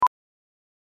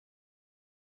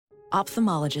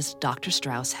Ophthalmologist Dr.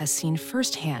 Strauss has seen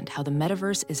firsthand how the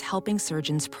metaverse is helping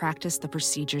surgeons practice the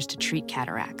procedures to treat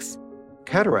cataracts.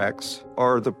 Cataracts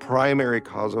are the primary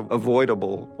cause of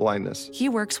avoidable blindness. He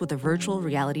works with a virtual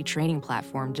reality training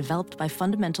platform developed by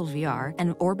Fundamental VR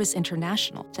and Orbis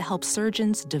International to help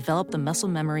surgeons develop the muscle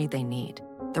memory they need.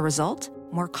 The result?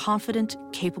 More confident,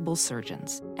 capable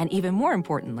surgeons. And even more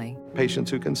importantly,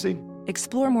 patients who can see.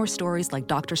 Explore more stories like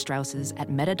Dr. Strauss's at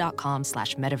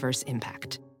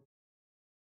meta.com/metaverseimpact.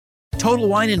 Total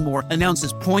Wine & More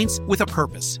announces points with a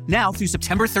purpose. Now through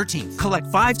September 13th, collect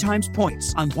 5 times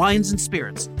points on wines and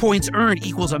spirits. Points earned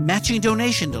equals a matching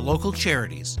donation to local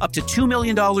charities. Up to $2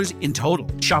 million in total.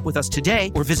 Shop with us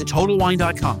today or visit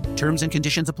TotalWine.com. Terms and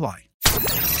conditions apply.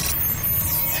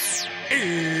 It's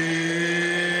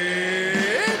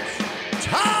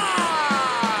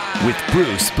time! With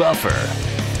Bruce Buffer.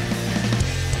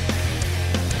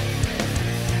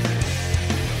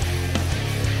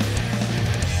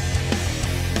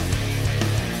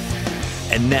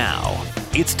 And now,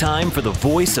 it's time for the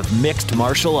voice of mixed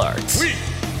martial arts. We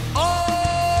are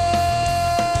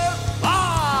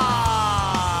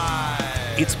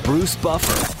live! It's Bruce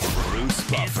Buffer. Bruce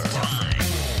Buffer.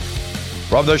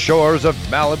 From the shores of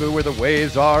Malibu where the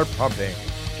waves are pumping,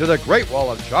 to the Great Wall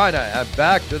of China and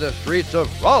back to the streets of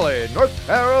Raleigh, North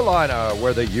Carolina,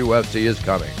 where the UFC is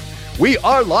coming. We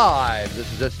are live.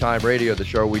 This is It's Time Radio, the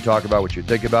show we talk about what you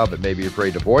think about but maybe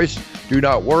afraid to voice. Do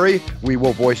not worry, we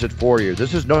will voice it for you.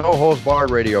 This is No Holds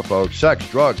Barred Radio, folks. Sex,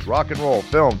 drugs, rock and roll,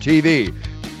 film, TV,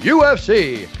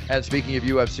 UFC. And speaking of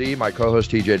UFC, my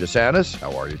co-host TJ DeSantis.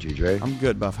 How are you, TJ? I'm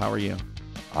good, Buff. How are you?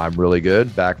 I'm really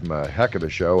good. Back from a heck of a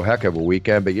show, heck of a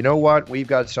weekend. But you know what? We've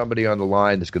got somebody on the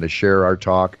line that's going to share our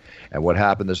talk and what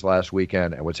happened this last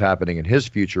weekend and what's happening in his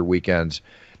future weekends.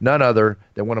 None other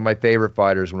than one of my favorite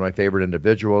fighters, one of my favorite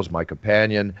individuals, my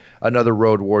companion, another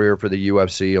road warrior for the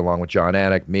UFC, along with John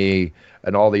Anik, me,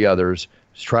 and all the others,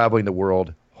 traveling the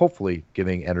world, hopefully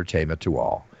giving entertainment to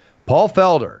all. Paul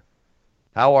Felder.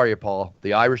 How are you, Paul?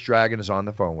 The Irish Dragon is on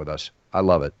the phone with us. I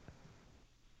love it.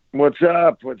 What's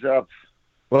up? What's up?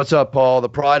 What's up, Paul? The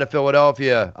pride of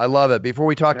Philadelphia. I love it. Before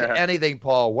we talk to anything,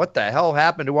 Paul, what the hell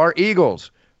happened to our Eagles?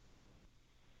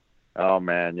 Oh,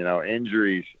 man,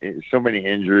 injuries, so many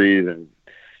injuries, and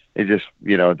it just,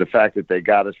 the fact that they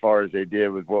got as far as they did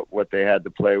with what they had to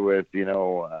play with,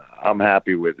 I'm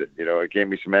happy with it. It gave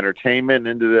me some entertainment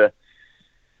into the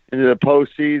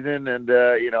postseason, and,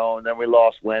 and then we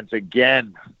lost Wentz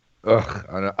again.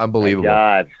 Ugh, unbelievable. Thank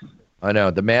God. I know.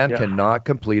 The man cannot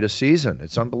complete a season.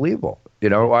 It's unbelievable.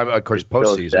 Of course,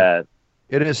 postseason. So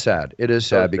it is sad. It is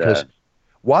sad because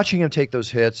watching him take those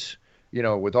hits,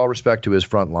 with all respect to his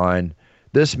front line,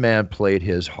 this man played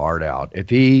his heart out. If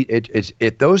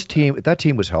that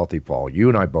team was healthy, Paul, you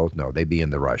and I both know they'd be in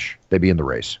the rush. They'd be in the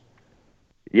race.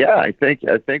 Yeah, I think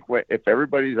if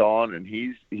everybody's on and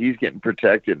he's getting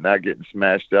protected, not getting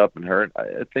smashed up and hurt,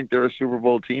 I think they're a Super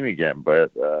Bowl team again.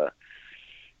 But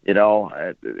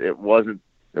it wasn't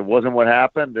what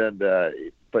happened, and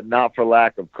but not for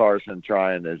lack of Carson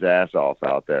trying his ass off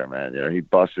out there, man. He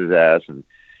busted his ass and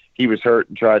he was hurt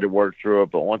and tried to work through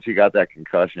it, but once he got that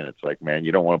concussion, it's like, man,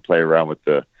 you don't want to play around with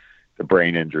the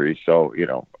brain injury. So,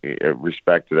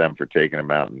 respect to them for taking him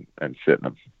out and sitting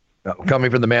him. Coming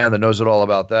from the man that knows it all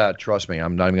about that, trust me,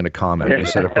 I'm not even going to comment. You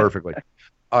said it perfectly.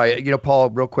 Paul,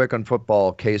 real quick on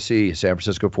football, KC, San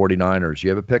Francisco 49ers. You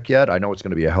have a pick yet? I know it's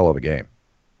going to be a hell of a game.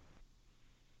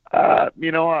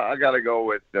 I got to go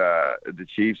with the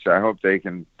Chiefs. I hope they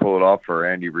can pull it off for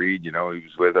Andy Reid. He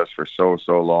was with us for so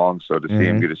long. So to see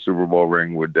him get a Super Bowl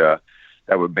ring would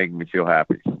make me feel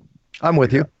happy. I'm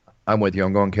with you. I'm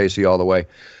going KC all the way.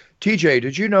 TJ,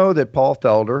 did you know that Paul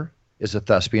Felder is a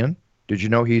thespian? Did you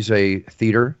know he's a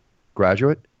theater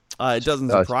graduate? It doesn't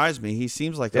surprise me. He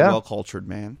seems like a well-cultured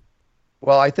man.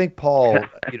 Well, I think Paul,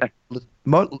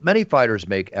 many fighters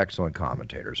make excellent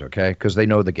commentators, okay, because they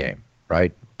know the game.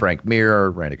 Right? Frank Mir,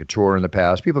 Randy Couture in the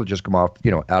past, people that just come off,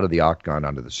 out of the octagon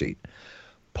onto the seat.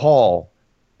 Paul,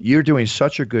 you're doing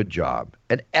such a good job,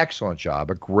 an excellent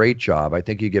job, a great job. I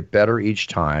think you get better each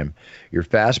time. You're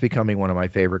fast becoming one of my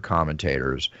favorite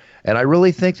commentators. And I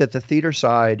really think that the theater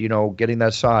side, getting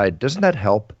that side, doesn't that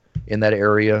help in that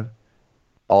area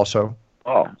also?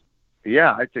 Oh,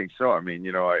 yeah, I think so. I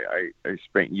mean, I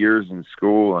spent years in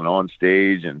school and on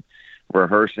stage and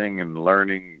rehearsing and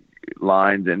learning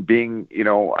lines and being,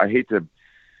 I hate to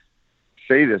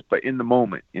say this, but in the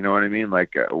moment, you know what I mean?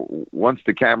 Like once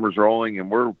the camera's rolling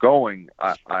and we're going,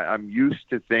 I'm used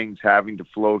to things having to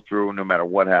flow through no matter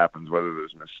what happens, whether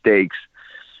there's mistakes,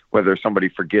 whether somebody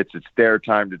forgets it's their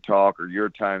time to talk or your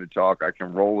time to talk. I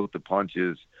can roll with the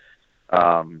punches.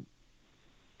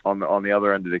 on the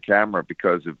other end of the camera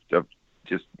because of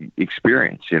just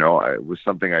experience. You know, it was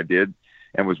something I did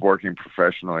and was working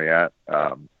professionally at.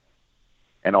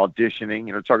 And auditioning,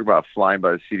 you know, talk about flying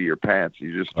by the seat of your pants.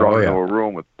 You're just thrown into a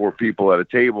room with 4 people at a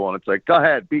table, and it's like, go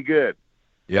ahead, be good.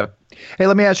 Yep. Hey,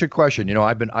 let me ask you a question. You know,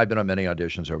 I've been on many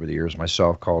auditions over the years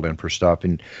myself, called in for stuff,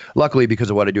 and luckily because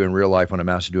of what I do in real life, when I'm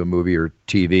asked to do a movie or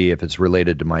TV, if it's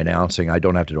related to my announcing, I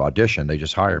don't have to do audition. They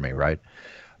just hire me, right?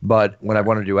 But when I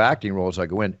want to do acting roles, I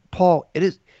go in. Paul,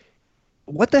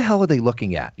 what the hell are they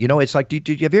looking at? You know, it's like, have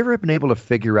you ever been able to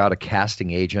figure out a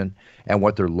casting agent and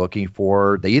what they're looking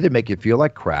for? They either make you feel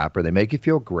like crap or they make you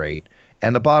feel great.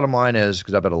 And the bottom line is,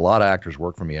 because I've had a lot of actors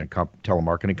work for me in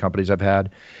telemarketing companies I've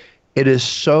had, it is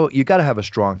so, you got to have a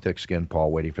strong, thick skin,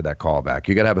 Paul, waiting for that callback.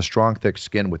 You got to have a strong, thick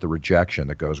skin with the rejection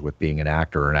that goes with being an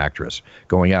actor or an actress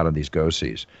going out on these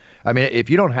go-sees. I mean, if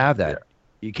you don't have that,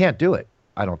 you can't do it,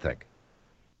 I don't think.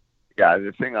 Yeah,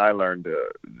 the thing I learned,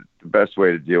 the best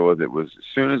way to deal with it was as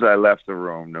soon as I left the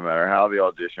room, no matter how the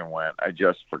audition went, I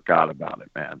just forgot about it,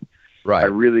 man. Right. I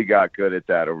really got good at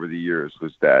that over the years,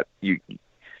 was that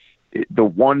the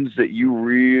ones that you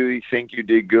really think you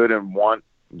did good and want,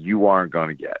 you aren't going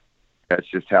to get. That's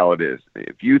just how it is.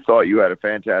 If you thought you had a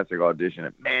fantastic audition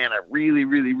and, man, I really,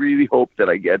 really, really hope that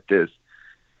I get this,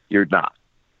 you're not.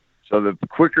 So the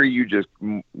quicker you just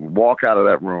walk out of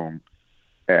that room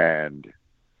and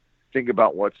think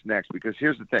about what's next, because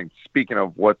here's the thing, speaking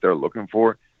of what they're looking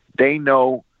for, they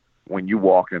know when you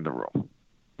walk in the room.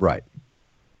 Right.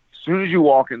 As soon as you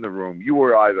walk in the room, you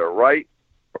are either right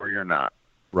or you're not.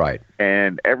 Right.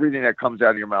 And everything that comes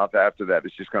out of your mouth after that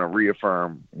is just going to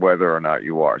reaffirm whether or not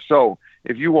you are. So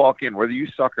if you walk in, whether you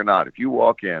suck or not, if you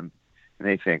walk in and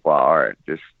they think, well, all right,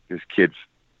 this kid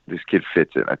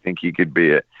fits it, I think he could be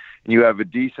it, and you have a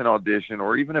decent audition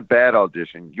or even a bad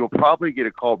audition, you'll probably get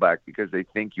a call back because they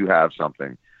think you have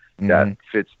something that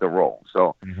fits the role.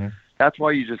 So that's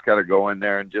why you just got to go in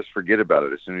there and just forget about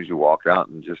it as soon as you walk out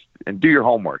and do your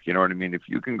homework. You know what I mean? If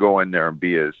you can go in there and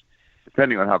be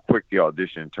depending on how quick the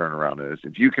audition turnaround is,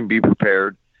 if you can be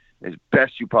prepared as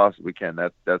best you possibly can,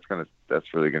 that's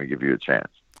really going to give you a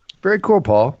chance. Very cool,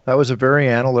 Paul. That was a very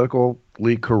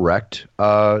analytically correct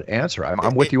answer.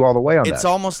 I'm with you all the way on that. It's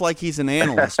almost like he's an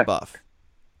analyst, Buff.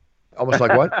 Almost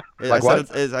like what?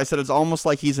 I said it's almost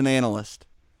like he's an analyst.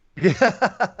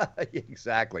 Yeah,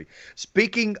 exactly.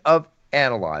 Speaking of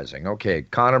analyzing, okay,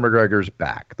 Conor McGregor's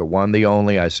back. The one, the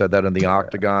only. I said that in the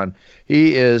Octagon.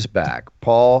 He is back.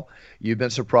 Paul, you've been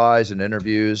surprised in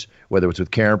interviews, whether it's with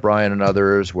Karen Bryan and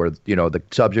others, where, you know, the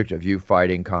subject of you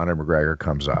fighting Conor McGregor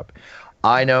comes up.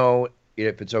 I know,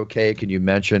 if it's okay, can you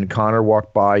mention Conor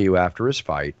walked by you after his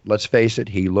fight? Let's face it,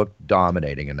 he looked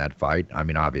dominating in that fight. I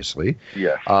mean, obviously.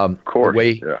 Yeah, of course.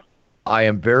 I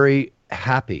am very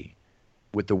happy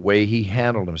with the way he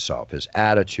handled himself, his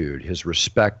attitude, his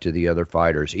respect to the other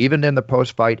fighters. Even in the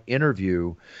post-fight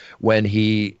interview, when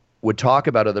he would talk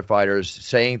about other fighters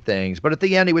saying things, but at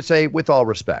the end he would say, with all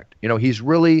respect. You know, he's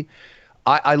really...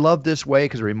 I love this way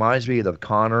because it reminds me of the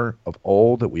Conor of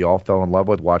old that we all fell in love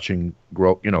with watching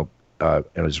grow, you know,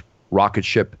 in his rocket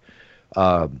ship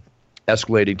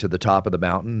escalating to the top of the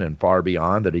mountain and far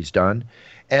beyond that he's done.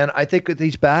 And I think that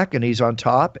he's back and he's on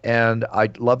top, and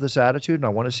I love this attitude and I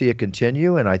want to see it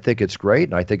continue, and I think it's great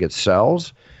and I think it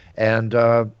sells. And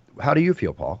how do you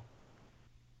feel, Paul?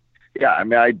 Yeah, I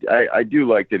mean, I do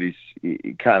like that he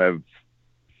kind of,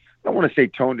 I don't want to say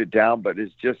toned it down, but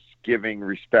is just giving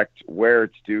respect where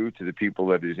it's due to the people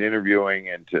that he's interviewing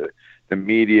and to the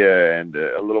media and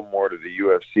a little more to the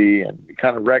UFC, and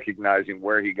kind of recognizing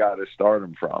where he got his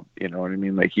stardom from. You know what I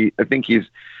mean? Like I think he's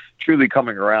truly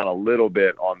coming around a little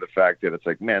bit on the fact that it's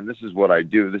like, man, this is what I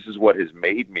do. This is what has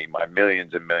made me my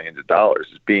millions and millions of dollars,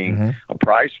 is being a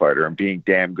prize fighter and being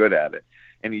damn good at it.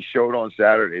 And he showed on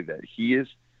Saturday that he's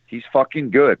fucking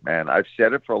good, man. I've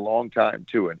said it for a long time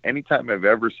too. And anytime I've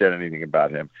ever said anything about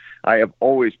him, I have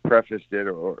always prefaced it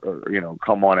or you know,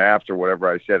 come on after whatever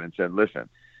I said and said, listen,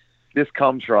 this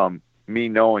comes from me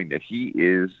knowing that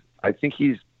I think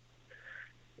he's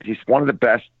one of the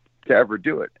best to ever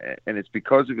do it. And it's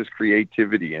because of his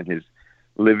creativity and his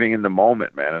living in the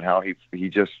moment, man, and how he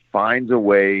just finds a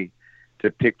way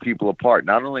to pick people apart,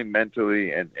 not only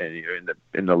mentally and you know,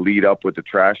 in the lead up with the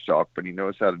trash talk, but he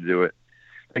knows how to do it.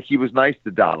 Like, he was nice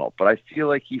to Donald, but I feel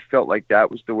like he felt like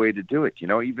that was the way to do it. You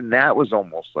know, even that was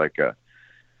almost like a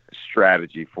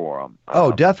strategy for him.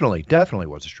 Oh, definitely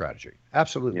was a strategy.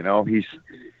 Absolutely. You know, he's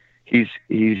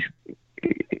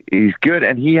good,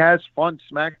 and he has fun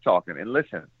smack talking. And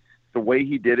listen, the way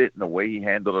he did it and the way he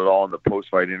handled it all in the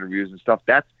post-fight interviews and stuff,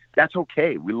 that's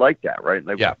okay. We like that, right?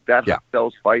 Like, that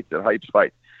sells fights, that hypes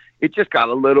fights. It just got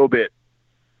a little bit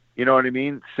You know what I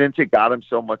mean? Since it got him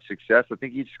so much success, I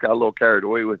think he just got a little carried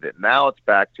away with it. Now it's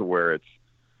back to where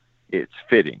it's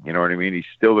fitting. You know what I mean? He's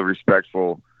still the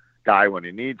respectful guy when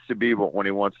he needs to be, but when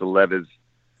he wants to let his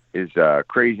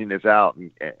craziness out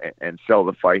and sell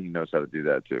the fight, he knows how to do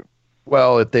that too.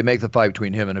 Well, if they make the fight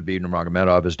between him and Khabib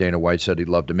Nurmagomedov, as Dana White said he'd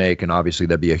love to make, and obviously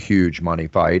that'd be a huge money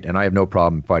fight, and I have no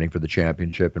problem fighting for the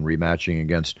championship and rematching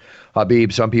against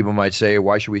Khabib. Some people might say,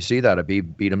 why should we see that?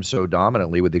 Khabib beat him so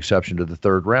dominantly with the exception to the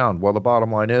third round. Well, the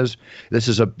bottom line is this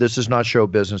is not show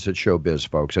business, it's show biz,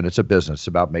 folks, and it's a business. It's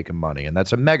about making money, and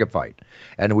that's a mega fight.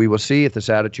 And we will see if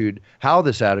how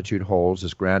this attitude holds,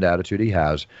 this grand attitude he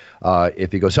has,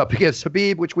 if he goes up against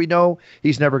Khabib, which we know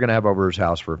he's never going to have over his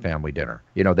house for a family dinner.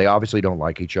 You know, they obviously don't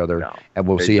like each other, and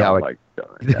we'll see how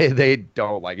they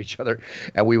don't like each other,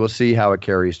 and we will see how it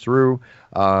carries through.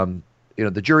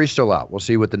 The jury's still out. We'll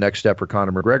see what the next step for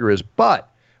Conor McGregor is.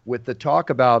 But with the talk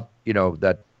about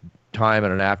that time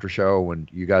in an after show when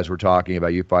you guys were talking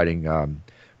about you fighting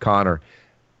Conor,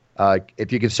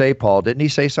 if you could say, Paul, didn't he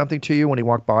say something to you when he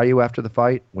walked by you after the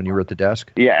fight when you were at the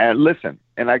desk? Yeah, and listen,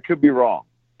 and I could be wrong,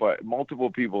 but multiple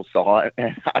people saw it,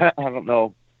 and I don't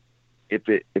know if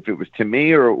it was to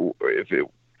me or if it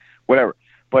whatever,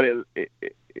 but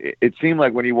it seemed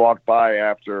like when he walked by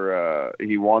after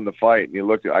he won the fight and he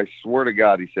looked at, I swear to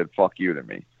God he said fuck you to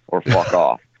me or fuck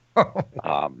off.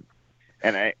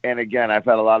 And again, I've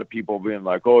had a lot of people being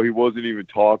like, oh, he wasn't even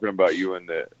talking about you in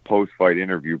the post-fight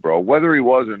interview, bro. Whether he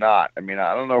was or not, I mean,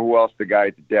 I don't know who else the guy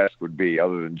at the desk would be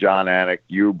other than John Anik,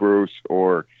 you, Bruce,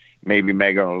 or maybe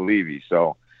Megan O'Leary.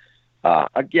 So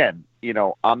again,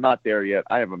 I'm not there yet.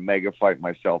 I have a mega fight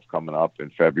myself coming up in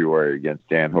February against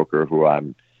Dan Hooker, who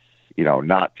I'm,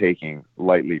 not taking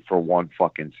lightly for one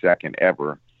fucking second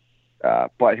ever.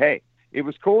 But hey, it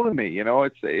was cool to me.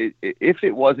 If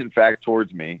it was in fact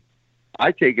towards me,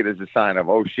 I take it as a sign of,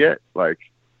 oh shit, like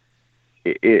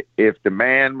if the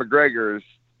man McGregor's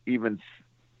even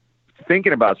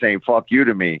thinking about saying fuck you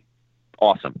to me,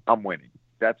 awesome, I'm winning.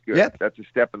 That's good. Yeah. That's a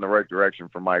step in the right direction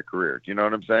for my career. Do you know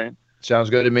what I'm saying? Sounds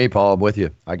good to me, Paul. I'm with you.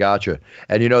 I got you.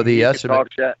 And the estimate.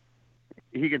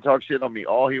 He can talk shit on me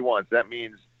all he wants. That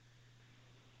means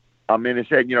I'm in his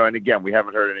head, and again, we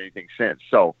haven't heard anything since.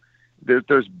 So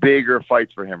there's bigger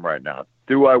fights for him right now.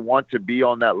 Do I want to be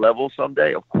on that level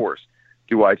someday? Of course.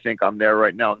 Do I think I'm there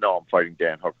right now? No, I'm fighting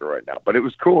Dan Hooker right now. But it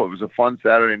was cool. It was a fun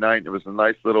Saturday night. It was a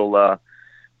nice little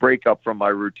breakup from my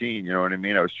routine. You know what I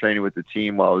mean? I was training with the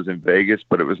team while I was in Vegas,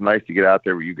 but it was nice to get out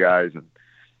there with you guys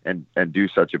and do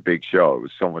such a big show. It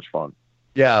was so much fun.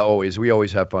 Yeah, always. We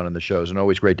always have fun in the shows, and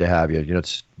always great to have you.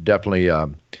 It's definitely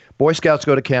Boy Scouts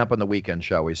go to camp on the weekend,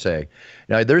 shall we say.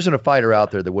 Now, there isn't a fighter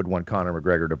out there that would want Conor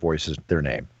McGregor to voice their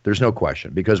name. There's no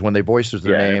question, because when they voice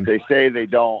their name... if they say they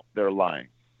don't, they're lying.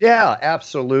 Yeah,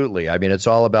 absolutely. I mean, it's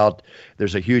all about,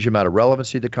 there's a huge amount of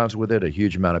relevancy that comes with it, a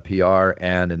huge amount of PR,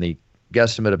 and in the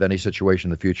guesstimate of any situation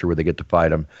in the future where they get to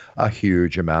fight him, a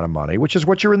huge amount of money, which is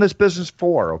what you're in this business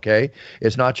for, okay?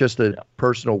 It's not just the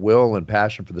personal will and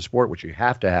passion for the sport, which you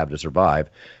have to survive.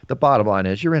 The bottom line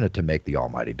is you're in it to make the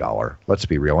almighty dollar. Let's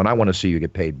be real. And I want to see you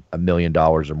get paid $1 million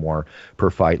or more per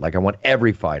fight. Like, I want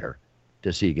every fighter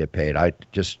to see you get paid.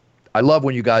 I love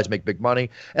when you guys make big money,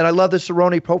 and I love that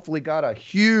Cerrone hopefully got a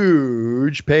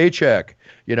huge paycheck,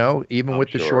 even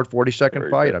with the short 40-second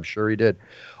fight. Good. I'm sure he did.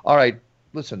 All right,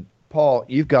 listen, Paul,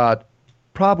 you've got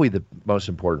probably the most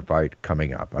important fight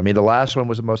coming up. I mean, the last one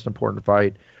was the most important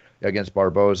fight against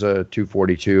Barboza,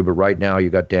 242, but right now you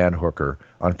got Dan Hooker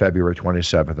on February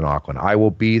 27th in Auckland. I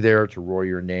will be there to roar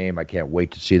your name. I can't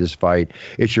wait to see this fight.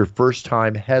 It's your first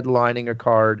time headlining a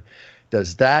card.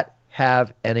 Does that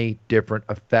have any different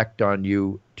effect on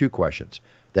you? Two questions.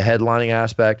 The headlining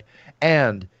aspect,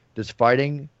 and does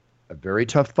fighting a very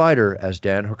tough fighter as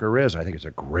Dan Hooker is, I think it's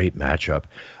a great matchup,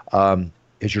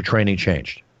 is your training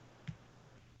changed?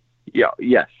 Yeah,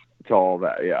 yes, it's all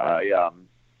that. Yeah,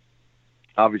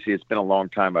 obviously it's been a long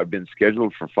time. I've been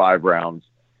scheduled for 5 rounds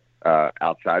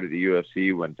outside of the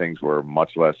UFC when things were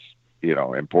much less,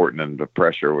 important and the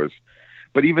pressure was,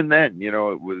 but even then,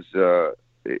 it was,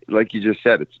 like you just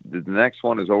said, it's the next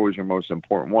one is always your most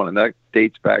important one, and that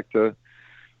dates back to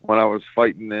when I was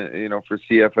fighting, for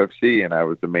CFFC, and I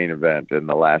was the main event and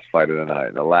the last fight of the night,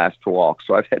 and the last to walk.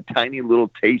 So I've had tiny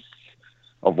little tastes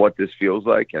of what this feels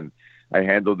like, and I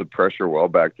handled the pressure well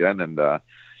back then. And the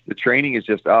training is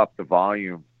just up, the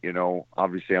volume.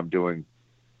 Obviously I'm doing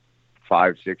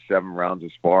 5, 6, 7 rounds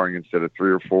of sparring instead of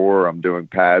 3 or 4. I'm doing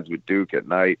pads with Duke at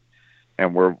night.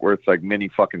 And we're it's like mini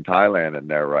fucking Thailand in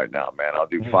there right now, man. I'll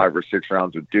do 5 or 6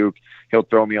 rounds with Duke. He'll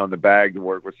throw me on the bag to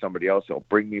work with somebody else. He'll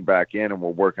bring me back in, and we're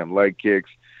working leg kicks.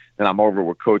 Then I'm over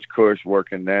with Coach Kush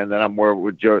working then. Then I'm over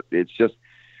with Joe. It's just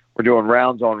we're doing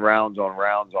rounds on rounds on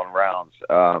rounds on rounds.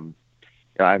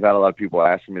 I've had a lot of people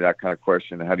asking me that kind of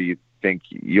question. How do you think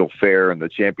you'll fare in the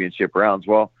championship rounds?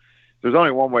 Well, there's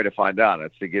only one way to find out.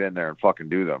 That's to get in there and fucking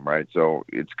do them, right? So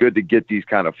it's good to get these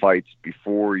kind of fights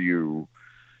before you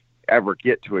ever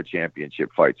get to a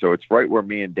championship fight. So it's right where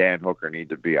me and Dan Hooker need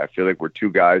to be. I feel like we're two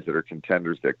guys that are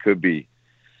contenders that could be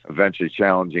eventually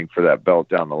challenging for that belt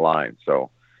down the line.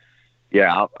 So,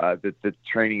 yeah, the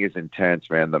training is intense,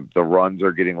 man. The runs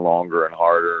are getting longer and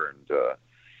harder, and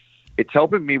it's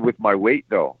helping me with my weight,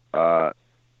 though.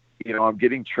 I'm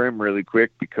getting trim really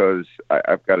quick because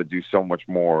I've got to do so much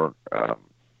more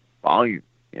volume,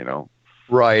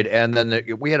 Right, and then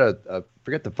we had a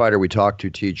forget the fighter we talked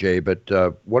to, TJ,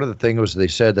 but one of the things was they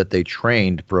said that they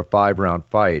trained for a 5-round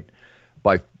fight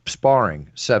by sparring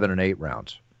 7 and 8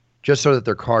 rounds, just so that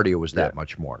their cardio was that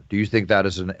much more. Do you think that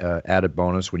is an added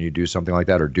bonus when you do something like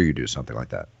that, or do you do something like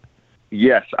that?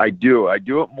 Yes, I do. I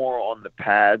do it more on the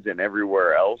pads and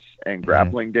everywhere else and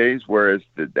grappling days, whereas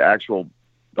the actual,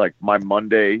 like my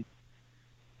Monday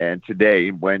and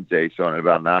today, Wednesday, so in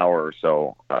about an hour or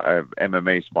so, I have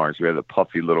MMA sparring. So we have the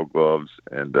puffy little gloves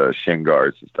and shin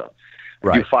guards and stuff.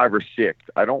 I do 5 or 6.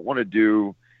 I don't want to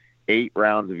do 8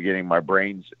 rounds of getting my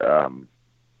brains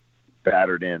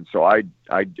battered in. So I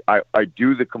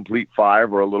do the complete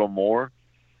 5 or a little more.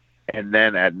 And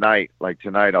then at night, like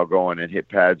tonight, I'll go in and hit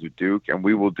pads with Duke, and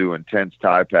we will do intense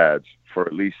Thai pads for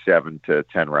at least 7 to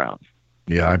 10 rounds.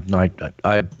 Yeah,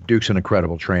 Duke's an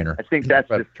incredible trainer. I think that's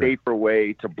the safer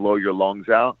way to blow your lungs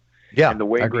out. Yeah, and the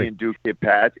way me and Duke hit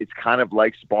pads, it's kind of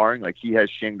like sparring. Like he has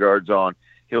shin guards on.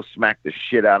 He'll smack the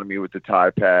shit out of me with the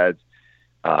Thai pads.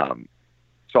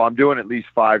 So I'm doing at least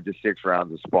 5 to 6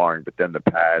 rounds of sparring, but then the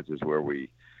pads is where we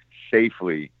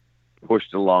safely push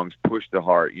the lungs, push the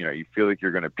heart. You feel like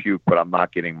you're going to puke, but I'm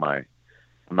not getting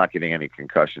any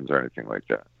concussions or anything like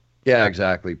that. Yeah,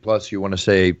 exactly. Plus, you want to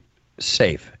stay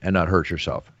safe and not hurt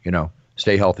yourself.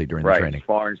 Stay healthy during the training.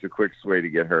 Sparring's the quickest way to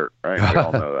get hurt. Right? We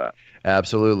all know that.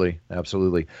 Absolutely.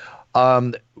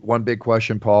 One big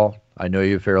question, Paul. I know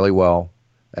you fairly well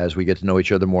as we get to know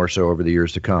each other more so over the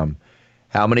years to come.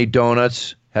 How many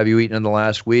donuts have you eaten in the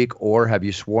last week, or have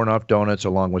you sworn off donuts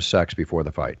along with sex before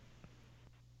the fight?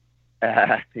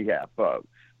 Yeah,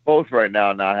 both right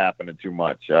now, not happening too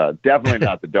much. Definitely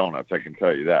not the donuts. I can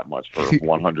tell you that much for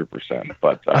 100%.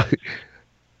 But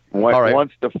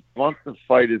once the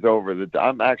fight is over,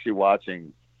 I'm actually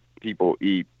watching people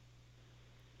eat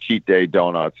cheat day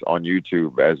donuts on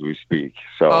YouTube as we speak.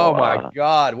 So, oh my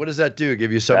God, what does that do?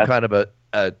 Give you some kind of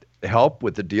a help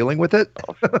with the dealing with it?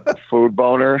 Food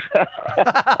boner.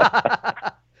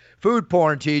 Food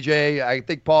porn, TJ. I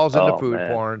think Paul's into food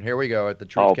porn. Here we go. The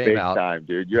truth came out. Big time,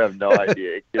 dude. You have no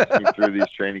idea. It gets me through these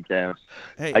training camps.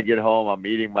 Hey. I get home, I'm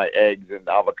eating my eggs and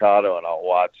avocado, and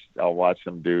I'll watch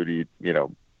some dude eat,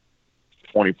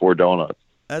 24 donuts.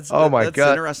 That's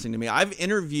interesting to me. I've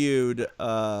interviewed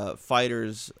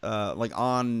fighters like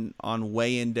on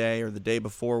weigh-in day or the day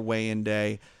before weigh-in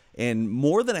day, and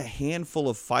more than a handful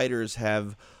of fighters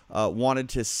have wanted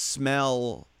to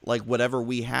smell like whatever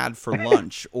we had for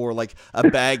lunch or like a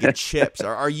bag of chips.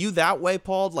 Are you that way,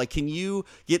 Paul? Like, can you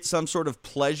get some sort of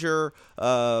pleasure,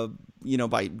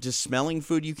 by just smelling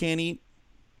food you can't eat?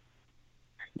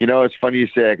 It's funny you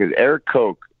say that because Eric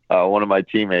Koch, one of my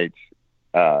teammates,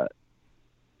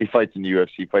 he fights in the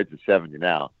UFC, fights at 70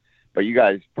 now. But you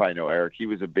guys probably know Eric. He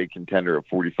was a big contender at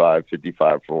 45,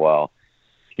 55 for a while.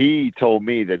 He told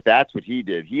me that that's what he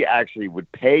did. He actually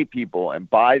would pay people and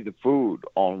buy the food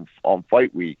on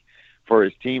fight week for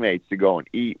his teammates to go and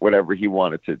eat whatever he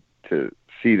wanted to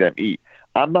see them eat.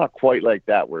 I'm not quite like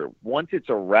that, where once it's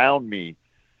around me,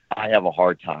 I have a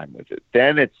hard time with it.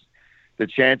 Then it's the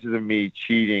chances of me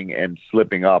cheating and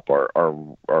slipping up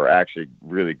are actually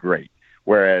really great.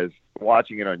 Whereas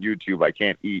watching it on YouTube, I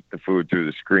can't eat the food through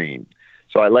the screen.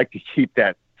 So I like to keep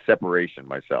that separation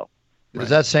myself. Does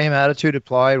that same attitude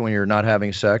apply when you're not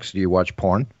having sex? Do you watch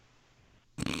porn?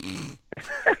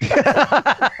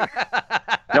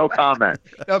 No comment.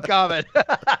 No comment.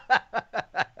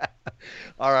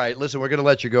 All right. Listen, we're going to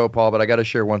let you go, Paul, but I got to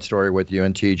share one story with you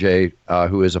and TJ,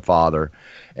 who is a father.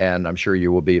 And I'm sure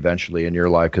you will be eventually in your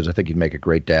life because I think you'd make a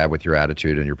great dad with your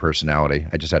attitude and your personality.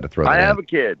 I just had to throw that in. I have a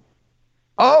kid.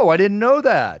 Oh, I didn't know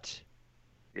that.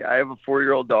 Yeah, I have a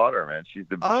 4-year-old daughter, man. She's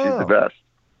the best.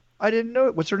 I didn't know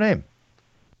it. What's her name?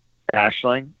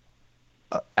 Aisling.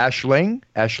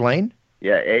 Aisling?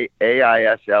 Yeah,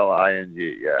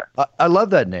 Aisling. Yeah. I love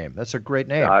that name. That's a great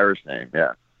name. The Irish name.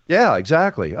 Yeah. Yeah,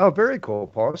 exactly. Oh, very cool,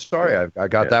 Paul. Sorry, I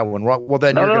got that one wrong. Well,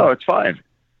 then it's fine.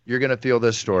 You're going to feel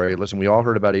this story. Listen, we all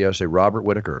heard about it yesterday. Robert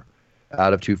Whitaker,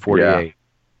 out of 248.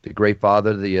 the great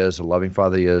father that he is, the loving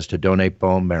father he is, to donate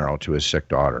bone marrow to his sick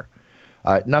daughter.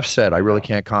 Enough said. I really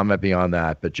can't comment beyond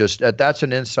that, but just that's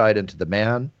an insight into the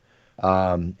man.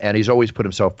 And he's always put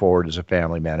himself forward as a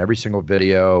family man. Every single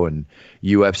video and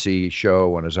UFC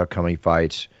show on his upcoming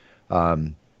fights.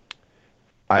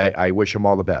 I wish him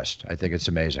all the best. I think it's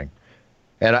amazing.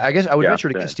 And I guess I would venture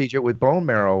to guess, TJ, with bone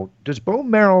marrow,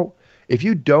 if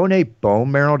you donate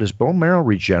bone marrow, does bone marrow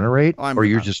regenerate?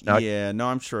 You're just not? Yeah, no,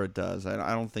 I'm sure it does.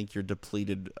 I don't think you're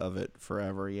depleted of it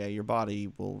forever. Yeah, your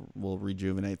body will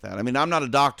rejuvenate that. I mean, I'm not a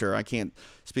doctor. I can't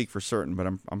speak for certain, but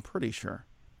I'm pretty sure.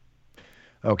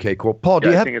 Okay, cool. Paul,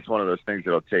 I think it's one of those things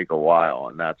that'll take a while,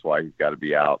 and that's why he's got to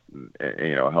be out and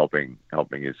helping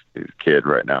his kid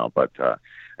right now. But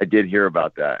I did hear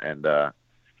about that, and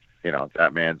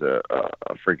that man's a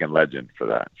freaking legend for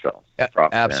that. So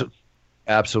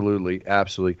absolutely.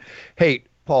 Hey,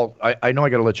 Paul, I know I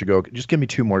got to let you go. Just give me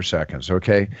 2 more seconds,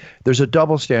 okay? There's a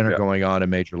double standard going on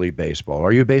in Major League Baseball.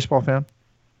 Are you a baseball fan?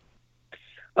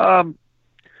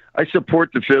 I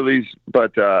support the Phillies,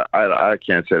 but I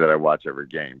can't say that I watch every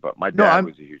game. But my dad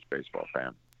was a huge baseball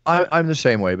fan. I'm the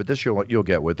same way, but this you'll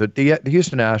get with it. The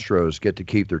Houston Astros get to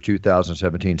keep their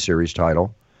 2017 series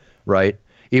title, right?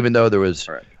 Even though there was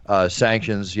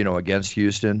sanctions, against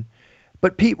Houston.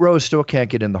 But Pete Rose still can't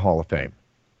get in the Hall of Fame.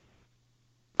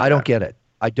 I don't get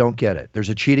it. There's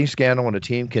a cheating scandal when a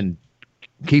team can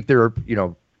keep their,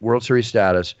 World Series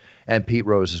status, and Pete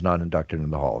Rose is not inducted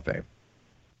into the Hall of Fame.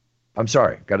 I'm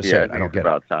sorry, got to say it. I don't get it.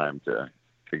 It's about time to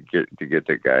get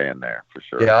that guy in there for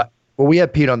sure. Yeah. Well, we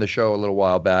had Pete on the show a little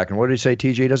while back, and what did he say?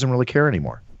 TJ doesn't really care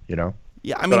anymore.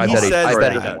 Yeah, I mean, I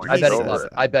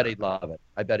bet he'd love it.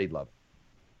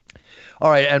 All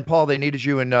right, and Paul, they needed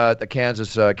you in the Kansas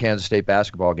State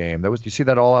basketball game. Do you see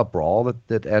that all-out brawl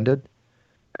that ended?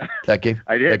 That game.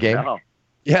 I did. That game. No.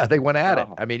 Yeah, they went at it.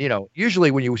 I mean,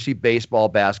 usually when you see baseball,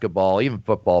 basketball, even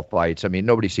football fights, I mean,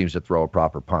 nobody seems to throw a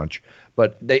proper punch,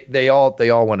 but they all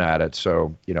went at it.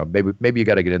 So maybe you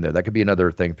got to get in there. That could be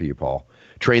another thing for you, Paul.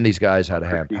 Train these guys how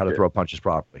to throw punches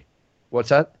properly. What's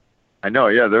that? I know.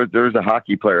 Yeah, there's a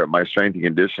hockey player at my strength and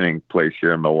conditioning place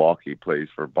here in Milwaukee. Plays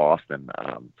for Boston.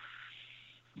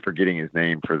 Forgetting his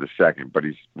name for the second, but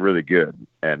he's really good.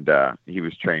 And he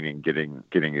was training, getting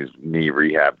his knee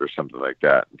rehabbed or something like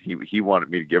that. He wanted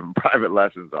me to give him private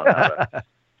lessons on how to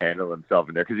handle himself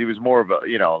in there, because he was more of a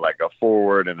like a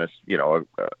forward and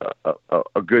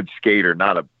a good skater,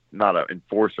 not an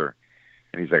enforcer.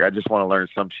 And he's like, I just want to learn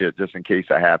some shit just in case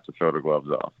I have to throw the gloves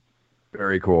off.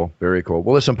 Very cool. Very cool.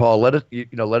 Well, listen, Paul, let us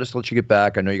let you get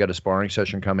back. I know you got a sparring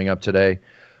session coming up today.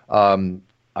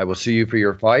 I will see you for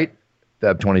your fight,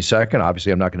 Feb 22nd.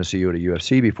 Obviously, I'm not going to see you at a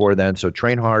UFC before then. So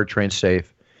train hard, train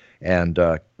safe, and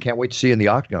can't wait to see you in the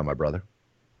octagon, my brother.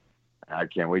 I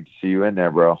can't wait to see you in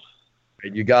there, bro.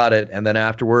 You got it. And then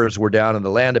afterwards, we're down in the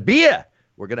land of beer.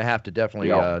 We're going to have to definitely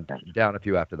down a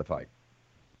few after the fight.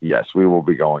 Yes, we will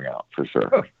be going out for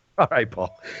sure. All right,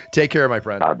 Paul. Take care, my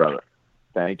friend. Bye, brother.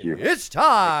 Thank you. It's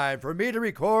time for me to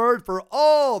record for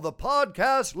all the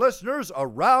podcast listeners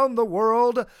around the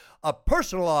world a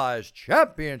personalized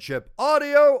championship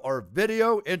audio or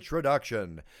video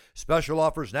introduction. Special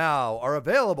offers now are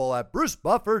available at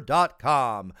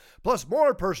brucebuffer.com. Plus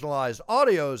more personalized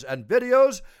audios and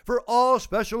videos for all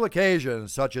special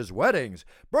occasions such as weddings,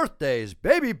 birthdays,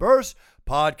 baby births,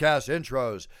 podcast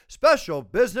intros, special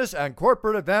business and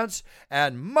corporate events,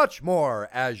 and much more,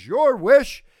 as your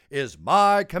wish is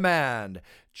my command.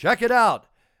 Check it out.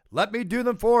 Let me do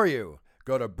them for you.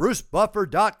 Go to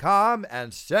brucebuffer.com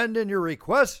and send in your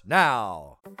requests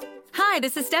now. Hi,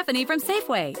 this is Stephanie from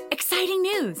Safeway. Exciting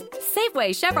news!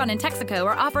 Safeway, Chevron, and Texaco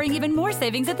are offering even more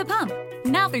savings at the pump.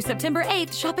 Now through September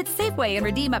 8th, shop at Safeway and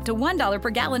redeem up to $1 per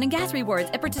gallon in gas rewards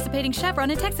at participating Chevron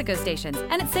and Texaco stations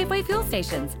and at Safeway fuel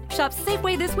stations. Shop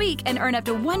Safeway this week and earn up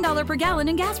to $1 per gallon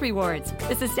in gas rewards.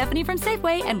 This is Stephanie from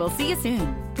Safeway, and we'll see you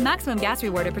soon. Maximum gas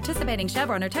reward at participating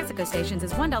Chevron or Texaco stations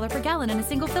is $1 per gallon in a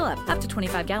single fill-up, up to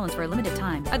 25 gallons for a limited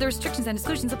time. Other restrictions and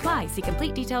exclusions apply. See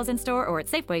complete details in store or at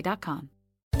Safeway.com.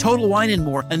 Total Wine &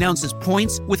 More announces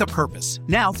points with a purpose.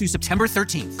 Now through September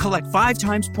 13th, collect 5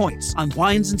 times points on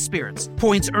wines and spirits.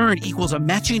 Points earned equals a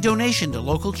matching donation to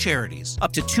local charities.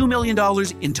 Up to $2 million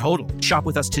in total. Shop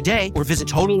with us today or visit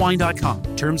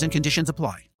TotalWine.com. Terms and conditions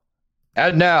apply.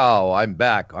 And now I'm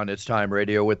back on It's Time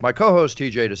Radio with my co-host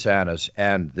TJ DeSantis,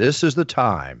 and this is the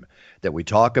time that we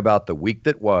talk about the week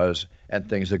that was and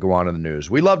things that go on in the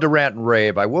news. We love to rant and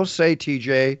rave. I will say,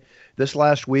 TJ, this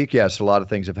last week, yes, a lot of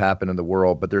things have happened in the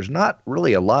world, but there's not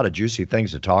really a lot of juicy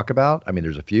things to talk about. I mean,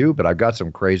 there's a few, but I've got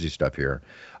some crazy stuff here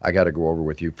I got to go over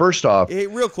with you. First off, hey,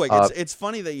 real quick, it's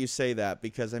funny that you say that,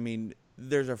 because I mean,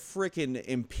 there's a freaking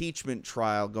impeachment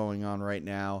trial going on right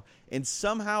now, and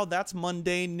somehow that's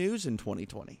mundane news in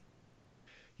 2020.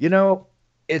 You know,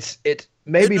 it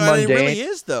maybe mundane. It really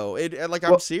is, though.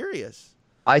 I'm serious.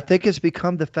 I think it's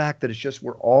become the fact that it's just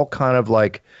we're all kind of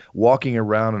like walking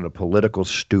around in a political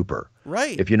stupor.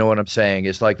 Right. If you know what I'm saying.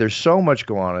 It's like there's so much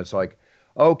going on. It's like,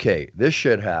 okay, this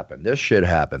shit happened. This shit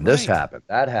happened. This happened.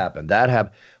 That happened. That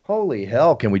happened. Holy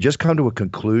hell, can we just come to a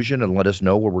conclusion and let us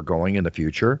know where we're going in the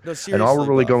future? No, seriously, and all we're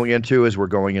really Buff. going into is we're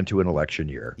going into an election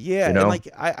year. Yeah, you know? and like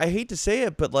I hate to say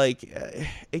it, but like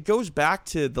it goes back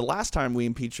to the last time we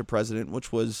impeached a president,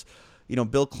 which was,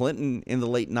 Bill Clinton in the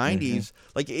late 90s. Mm-hmm.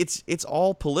 Like it's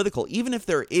all political. Even if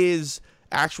there is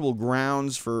actual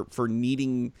grounds for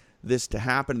needing this to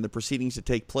happen and the proceedings to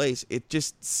take place, it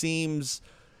just seems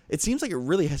like it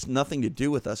really has nothing to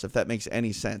do with us, if that makes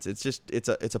any sense. It's just it's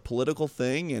a political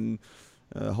thing, and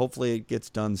hopefully it gets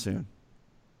done soon.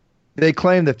 They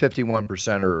claim that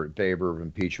 51% are in favor of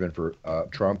impeachment for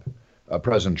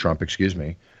President Trump, excuse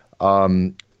me.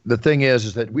 The thing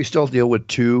is that we still deal with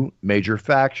two major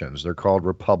factions. They're called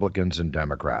Republicans and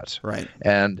Democrats. Right.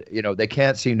 And, they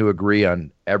can't seem to agree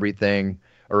on everything,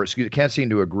 can't seem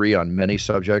to agree on many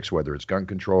subjects, whether it's gun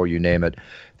control, you name it.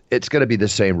 It's going to be the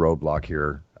same roadblock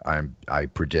here, I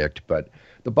predict. But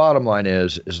the bottom line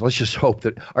is let's just hope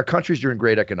that our country's doing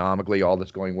great economically, all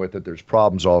that's going with it. There's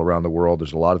problems all around the world.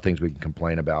 There's a lot of things we can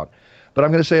complain about. But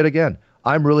I'm going to say it again.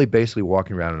 I'm really basically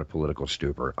walking around in a political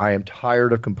stupor. I am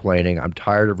tired of complaining. I'm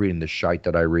tired of reading the shite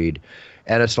that I read.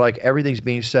 And it's like everything's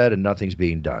being said and nothing's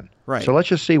being done. Right. So let's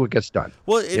just see what gets done.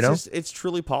 Well, it's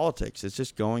truly politics. It's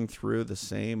just going through the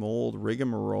same old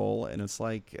rigmarole. And it's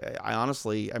like, I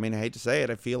hate to say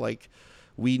it, I feel like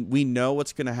we know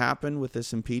what's going to happen with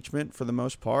this impeachment for the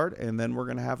most part. And then we're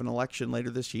going to have an election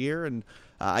later this year. And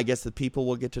I guess the people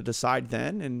will get to decide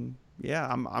then. And yeah,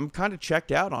 I'm kind of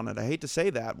checked out on it. I hate to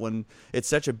say that when it's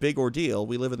such a big ordeal.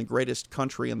 We live in the greatest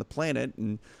country on the planet,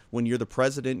 and when you're the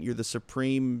president, you're the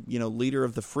supreme, leader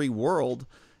of the free world.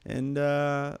 And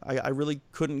I really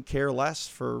couldn't care less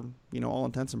for all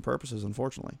intents and purposes,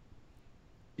 unfortunately.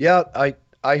 Yeah,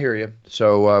 I hear you.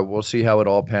 So we'll see how it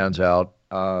all pans out.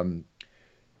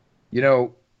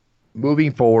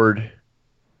 Moving forward,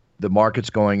 the market's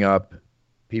going up.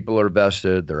 People are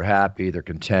vested, they're happy, they're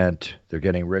content, they're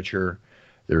getting richer,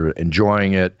 they're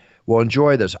enjoying it. Well,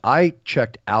 enjoy this. I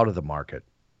checked out of the market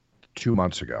 2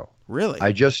 months ago. Really?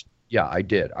 I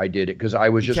did. I did it because I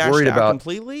was you just worried about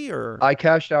completely, or I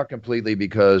cashed out completely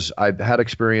because I've had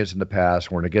experience in the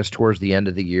past when it gets towards the end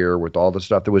of the year with all the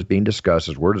stuff that was being discussed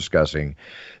as we're discussing,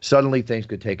 suddenly things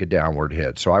could take a downward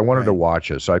hit. So I wanted to watch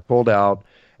it. So I pulled out,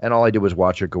 and all I did was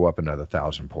watch it go up another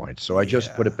 1,000 points. So I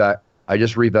just put it back. I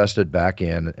just revested back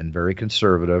in and very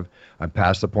conservative. I'm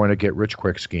past the point of get rich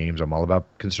quick schemes. I'm all about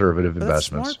conservative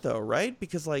investments. That's smart though, right?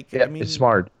 Because it's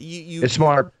smart. It's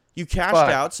smart. You cashed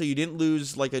out, so you didn't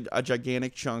lose like a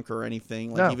gigantic chunk or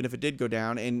anything. Even if it did go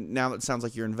down, and now it sounds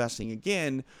like you're investing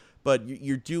again, but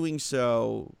you're doing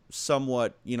so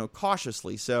somewhat,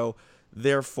 cautiously. So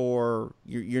therefore,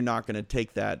 you're not going to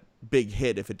take that big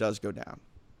hit if it does go down.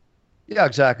 Yeah,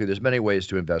 exactly. There's many ways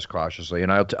to invest cautiously.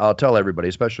 And I'll tell everybody,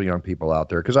 especially young people out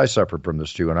there, because I suffered from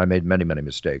this too, and I made many, many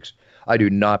mistakes. I do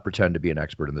not pretend to be an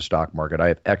expert in the stock market. I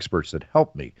have experts that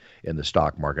help me in the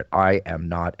stock market. I am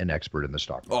not an expert in the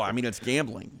stock market. It's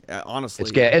gambling,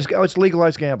 honestly. It's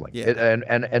legalized gambling. Yeah.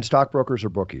 And stockbrokers are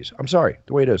bookies. I'm sorry,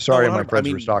 the way it is. Sorry, my friends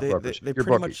who are stockbrokers. You're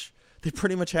bookies. They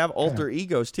pretty much have alter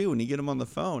egos too. When you get them on the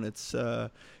phone, it's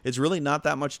really not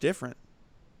that much different.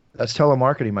 That's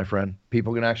telemarketing, my friend.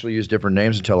 People can actually use different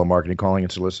names in telemarketing, calling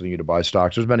and soliciting you to buy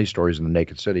stocks. There's many stories in the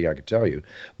naked city, I could tell you.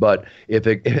 But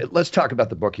let's talk about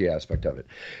the bookie aspect of it.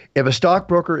 If a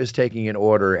stockbroker is taking an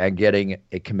order and getting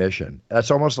a commission,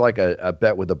 that's almost like a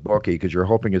bet with a bookie because you're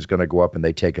hoping it's going to go up and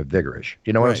they take a vigorish.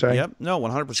 You know what I'm saying? Yep. No,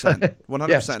 100%.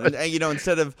 100%. And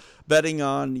instead of betting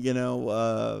on,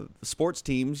 sports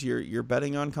teams, you're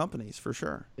betting on companies for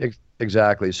sure.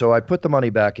 Exactly. So I put the money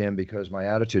back in because my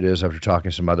attitude is, after talking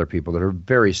to some other people that are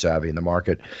very savvy in the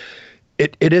market,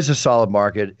 it is a solid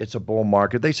market. It's a bull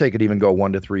market. They say it could even go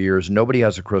 1 to 3 years. Nobody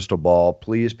has a crystal ball.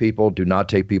 Please, people, do not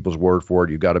take people's word for it.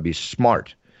 You've got to be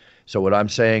smart. So what I'm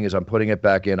saying is I'm putting it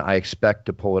back in. I expect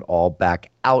to pull it all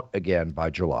back out again by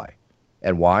July.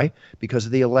 And why? Because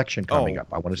of the election coming up.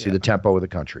 I want to see the tempo of the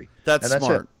country. That's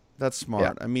smart. That's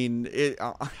smart. Yeah. I mean,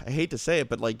 I hate to say it,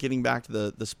 but like getting back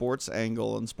to the sports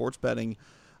angle and sports betting,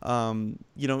 the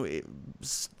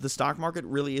stock market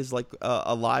really is like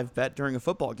a live bet during a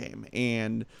football game.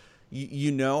 And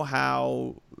you know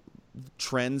how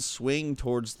trends swing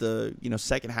towards the,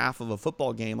 second half of a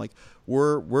football game. Like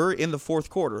we're in the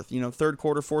fourth quarter, third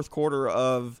quarter, fourth quarter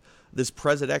of this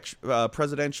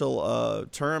presidential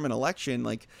term and election.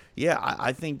 Like, yeah,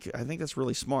 I think that's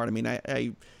really smart. I mean,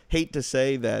 I hate to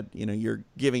say that, you're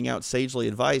giving out sagely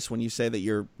advice when you say that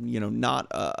you're, not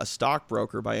a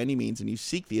stockbroker by any means, and you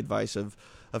seek the advice of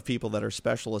people that are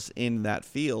specialists in that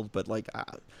field. But like,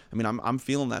 I'm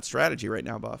feeling that strategy right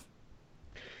now, Buff.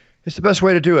 It's the best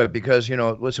way to do it because,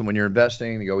 listen, when you're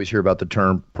investing, you always hear about the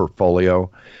term portfolio.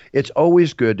 It's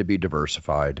always good to be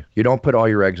diversified. You don't put all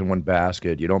your eggs in one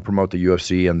basket. You don't promote the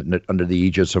UFC under the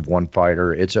aegis of one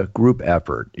fighter. It's a group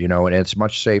effort, and it's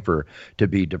much safer to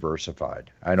be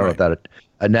diversified. I don't know if that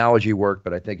analogy worked,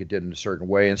 but I think it did in a certain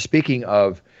way. And speaking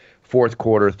of fourth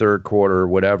quarter, third quarter,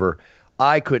 whatever,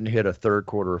 I couldn't hit a third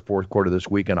quarter or fourth quarter this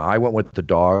weekend. I went with the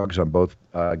dogs on both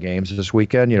games this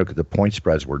weekend, because the point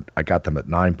spreads I got them at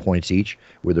 9 points each,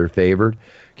 where they're favored.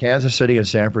 Kansas City and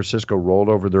San Francisco rolled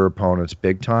over their opponents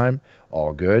big time.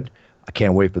 All good. I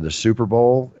can't wait for the Super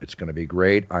Bowl. It's going to be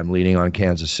great. I'm leaning on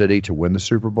Kansas City to win the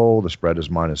Super Bowl. The spread is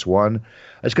 -1.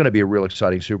 It's going to be a real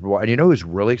exciting Super Bowl. And you know who's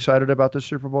really excited about the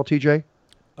Super Bowl, TJ?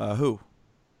 Who?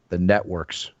 The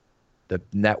networks. The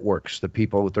networks, the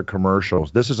people with their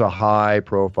commercials. This is a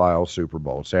high-profile Super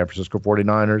Bowl. San Francisco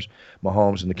 49ers,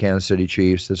 Mahomes, and the Kansas City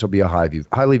Chiefs. This will be a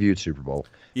highly viewed Super Bowl,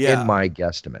 in my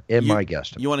guesstimate.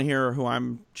 You want to hear who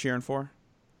I'm cheering for?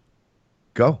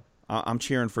 Go. I'm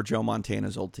cheering for Joe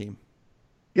Montana's old team.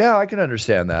 Yeah, I can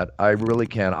understand that. I really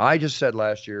can. I just said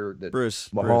last year that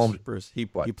Mahomes... Bruce, he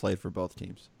played for both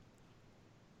teams.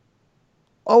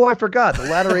 Oh, I forgot. The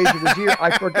latter agent was here.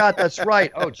 I forgot. That's right.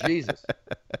 Oh, Jesus.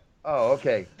 Oh,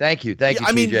 okay. Thank you, TJ.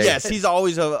 I mean, yes, he's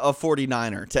always a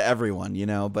 49er to everyone,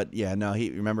 But yeah, no,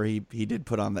 he did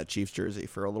put on that Chiefs jersey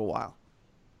for a little while.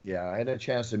 Yeah, I had a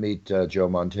chance to meet Joe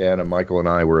Montana. Michael and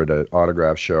I were at an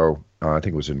autograph show. I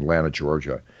think it was in Atlanta,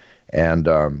 Georgia, and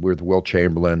we were with Will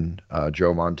Chamberlain,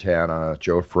 Joe Montana,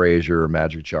 Joe Frazier,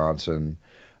 Magic Johnson.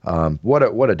 What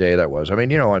a day that was. I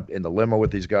mean, in the limo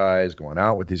with these guys, going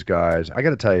out with these guys. I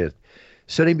got to tell you,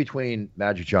 sitting between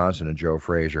Magic Johnson and Joe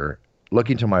Frazier,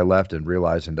 looking to my left and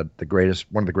realizing that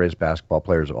one of the greatest basketball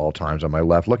players of all time is on my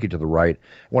left, looking to the right,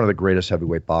 one of the greatest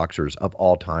heavyweight boxers of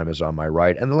all time is on my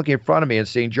right, and then looking in front of me and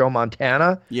seeing Joe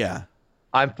Montana,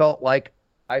 I felt like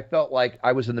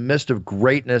I was in the midst of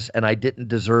greatness and I didn't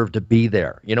deserve to be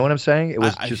there. You know what I'm saying? It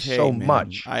was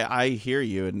much. I hear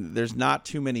you, and there's not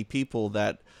too many people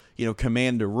that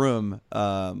command a room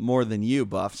more than you,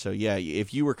 Buff. So yeah,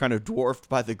 if you were kind of dwarfed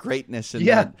by the greatness in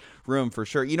that room, for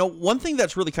sure. One thing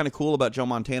that's really kind of cool about Joe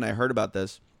Montana, I heard about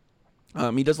this.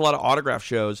 He does a lot of autograph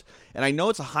shows, and I know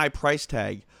it's a high price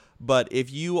tag, but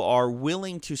if you are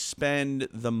willing to spend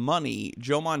the money,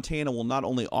 Joe Montana will not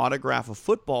only autograph a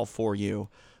football for you,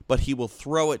 but he will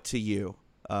throw it to you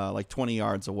like 20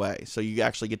 yards away. So you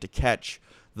actually get to catch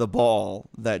the ball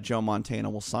that Joe Montana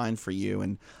will sign for you.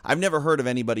 And I've never heard of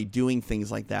anybody doing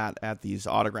things like that at these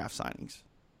autograph signings.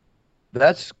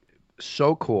 That's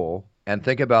so cool. And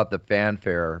think about the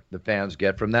fanfare the fans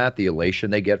get from that, the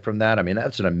elation they get from that. I mean,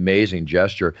 that's an amazing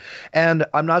gesture. And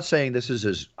I'm not saying this is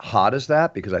as hot as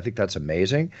that, because I think that's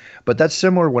amazing. But that's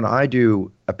similar when I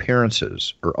do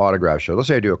appearances or autograph shows. Let's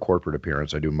say I do a corporate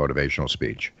appearance, I do a motivational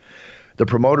speech. The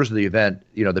promoters of the event,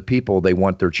 the people, they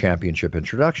want their championship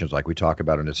introductions, like we talk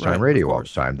about in It's Time Radio all the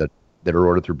time, that are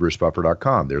ordered through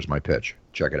BruceBuffer.com. There's my pitch.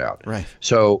 Check it out. Right.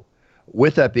 So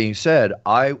with that being said,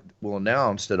 I will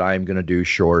announce that I'm going to do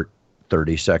short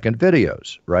 30-second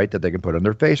videos, right, that they can put on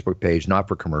their Facebook page, not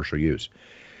for commercial use.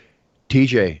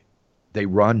 TJ, they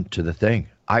run to the thing.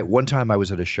 One time I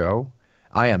was at a show.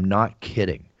 I am not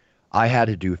kidding. I had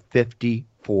to do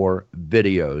 54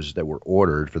 videos that were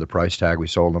ordered for the price tag we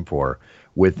sold them for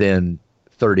within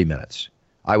 30 minutes.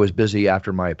 I was busy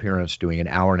after my appearance doing an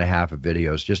hour and a half of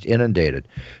videos, just inundated.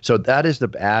 So that is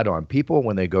the add-on. People,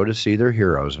 when they go to see their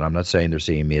heroes, and I'm not saying they're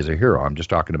seeing me as a hero, I'm just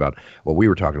talking about what we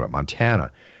were talking about,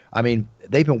 Montana. I mean,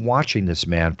 they've been watching this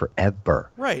man forever.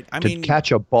 Right. To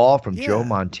catch a ball from Joe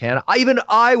Montana. Even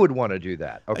I would want to do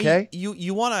that, okay?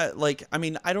 You want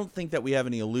to, I don't think that we have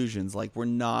any illusions. Like, we're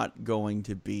not going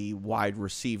to be wide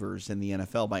receivers in the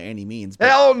NFL by any means. But,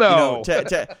 hell no!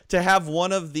 To have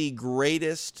one of the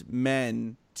greatest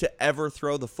men to ever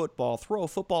throw a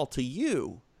football to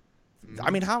you. I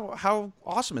mean, how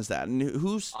awesome is that? And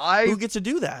who gets to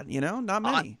do that? Not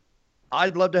many.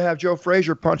 I'd love to have Joe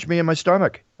Frazier punch me in my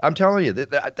stomach. I'm telling you.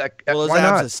 Well, his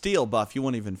abs is steel, Buff. You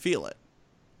won't even feel it.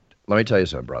 Let me tell you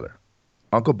something, brother.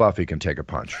 Uncle Buffy can take a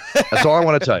punch. That's all I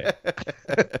want to tell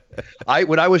you.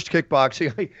 When I was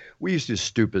kickboxing, we used to do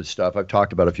stupid stuff. I've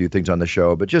talked about a few things on the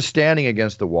show, but just standing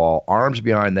against the wall, arms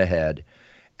behind the head,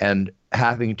 and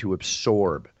having to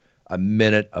absorb a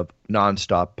minute of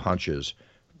nonstop punches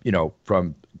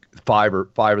from five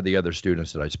of the other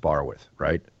students that I spar with,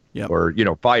 right? Yep. Or,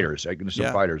 fighters. I get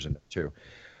some fighters in it too.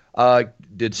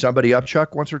 Did somebody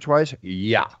upchuck once or twice?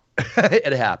 Yeah.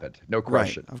 It happened. No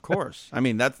question. Right, of course. I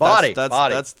mean, that's body.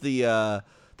 That's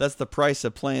the price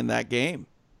of playing that game.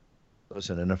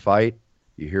 Listen, in a fight,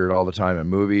 you hear it all the time in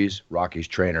movies. Rocky's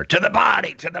trainer, to the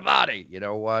body, to the body. You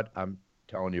know what? I'm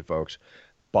telling you, folks,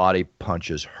 body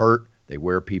punches hurt. They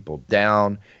wear people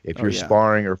down. If you're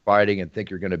sparring or fighting and think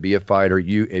you're going to be a fighter,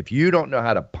 if you don't know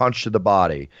how to punch to the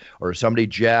body, or if somebody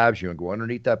jabs you and go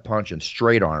underneath that punch and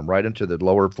straight arm right into the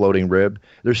lower floating rib,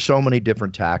 there's so many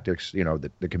different tactics,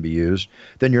 that can be used,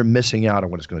 then you're missing out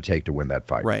on what it's going to take to win that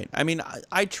fight. Right. I mean,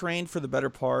 I trained for the better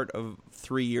part of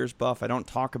 3 years, Buff. I don't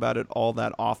talk about it all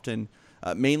that often.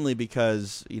 Mainly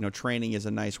because, training is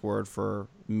a nice word for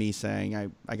me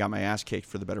saying I got my ass kicked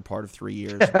for the better part of 3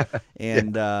 years.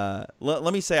 And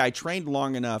let me say I trained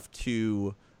long enough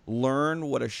to learn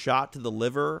what a shot to the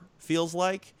liver feels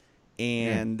like.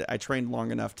 And I trained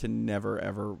long enough to never,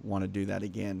 ever want to do that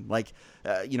again. Like,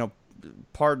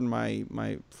 pardon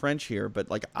my French here,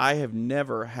 but like I have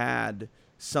never had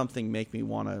something make me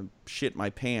want to shit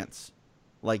my pants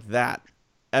like that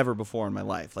ever before in my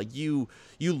life. Like you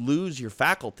lose your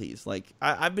faculties. Like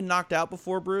I've been knocked out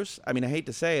before, Bruce. I mean, I hate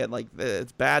to say it, like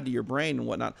it's bad to your brain and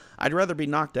whatnot. I'd rather be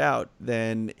knocked out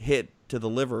than hit to the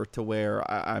liver to where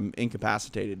I'm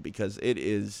incapacitated, because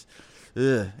it's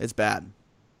bad.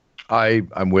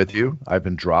 I'm with you. I've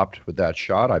been dropped with that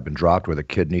shot. I've been dropped with a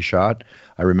kidney shot.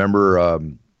 I remember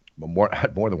more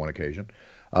than one occasion.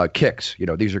 Kicks.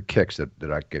 These are kicks that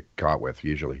I get caught with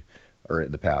usually, or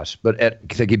in the past. But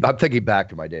I'm thinking back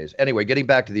to my days. Anyway, getting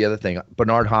back to the other thing,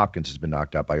 Bernard Hopkins has been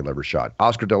knocked out by a liver shot.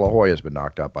 Oscar De La Hoya has been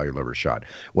knocked out by a liver shot.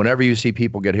 Whenever you see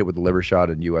people get hit with a liver shot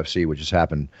in UFC, which has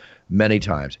happened many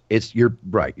times, you're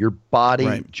right. Your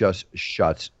body just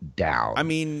shuts down. I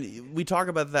mean, we talk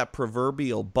about that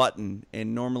proverbial button,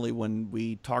 and normally when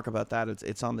we talk about that,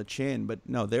 it's on the chin. But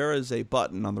no, there is a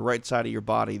button on the right side of your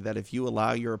body that if you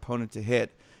allow your opponent to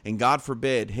hit, and God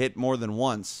forbid, hit more than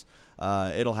once,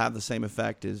 it'll have the same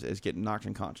effect as getting knocked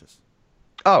unconscious.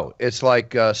 Oh, it's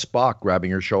like Spock grabbing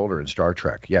your shoulder in Star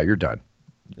Trek. Yeah, you're done.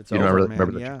 It's over,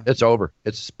 remember man. It's over.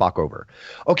 It's Spock over.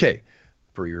 Okay,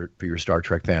 for your Star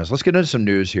Trek fans, let's get into some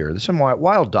news here. There's some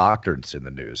wild doctors in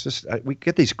the news. We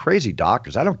get these crazy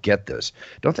doctors. I don't get this.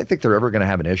 Don't they think they're ever going to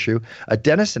have an issue? A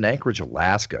dentist in Anchorage,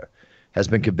 Alaska, has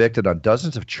been convicted on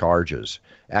dozens of charges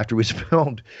after he was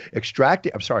filmed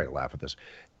extracting. I'm sorry to laugh at this.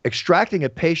 Extracting a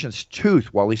patient's tooth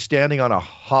while he's standing on a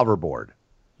hoverboard.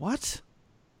 What?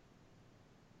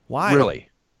 Why? Really?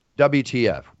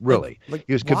 WTF? Really? Like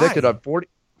he was convicted on 40.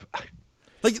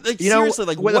 Like seriously,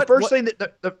 like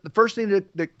the first thing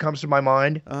that comes to my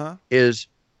mind is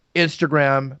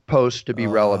Instagram posts to be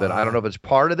relevant. I don't know if it's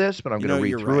part of this, but I'm going to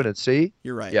read through it and see.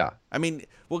 You're right. Yeah. I mean,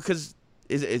 well, because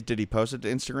did he post it to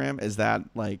Instagram? Is that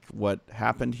like what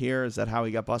happened here? Is that how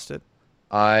he got busted?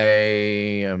 I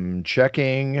am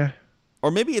checking.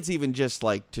 Or maybe it's even just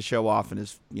like to show off in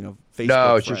his, Facebook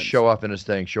No, it's friends. just show off in his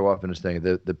thing.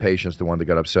 The patient's the one that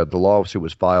got upset. The lawsuit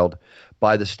was filed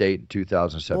by the state in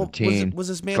 2017. Well, was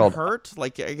this man hurt?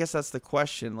 Like, I guess that's the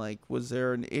question. Like, was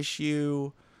there an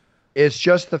issue? It's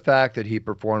just the fact that he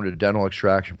performed a dental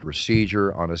extraction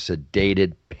procedure on a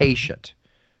sedated patient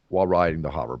while riding the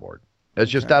hoverboard. It's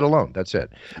just that alone. That's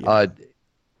it. Yeah.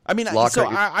 I mean,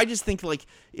 I just think, like,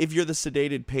 if you're the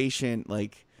sedated patient,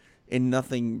 like, and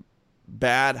nothing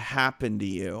bad happened to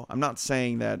you, I'm not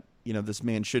saying that, this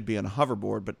man should be on a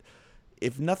hoverboard, but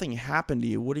if nothing happened to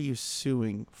you, what are you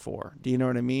suing for? Do you know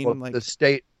what I mean? Well, like the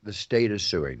state is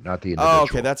suing, not the individual. Oh,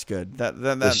 okay, that's good.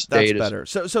 That's better.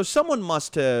 So someone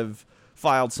must have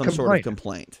filed some sort of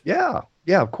complaint. Yeah,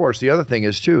 of course. The other thing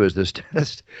is this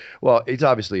dentist, well, he's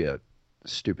obviously a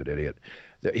stupid idiot.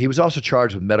 He was also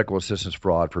charged with medical assistance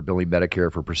fraud for billing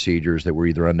Medicare for procedures that were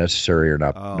either unnecessary or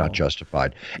not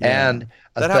justified. Yeah. And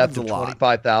a theft of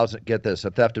 $25,000. Get this, a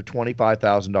theft of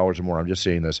 $25,000 or more. I'm just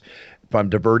seeing this. If I'm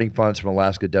diverting funds from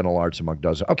Alaska Dental Arts among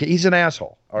dozens. Okay, he's an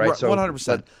asshole. All right, so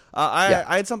 100%.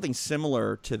 I had something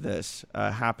similar to this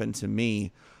happen to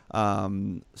me.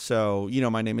 So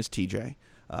my name is TJ.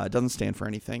 It doesn't stand for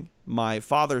anything. My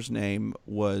father's name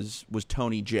was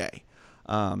Tony J.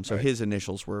 So his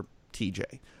initials were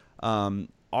TJ.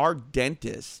 Our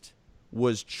dentist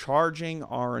was charging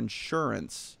our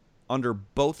insurance under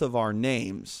both of our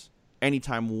names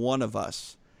anytime one of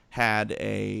us had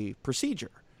a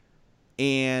procedure.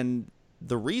 And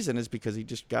the reason is because he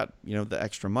just got, the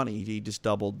extra money. He just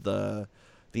doubled the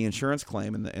insurance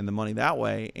claim and the money that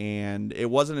way. And it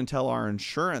wasn't until our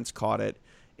insurance caught it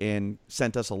and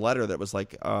sent us a letter that was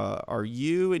like, are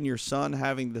you and your son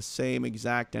having the same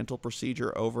exact dental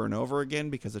procedure over and over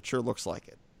again? Because it sure looks like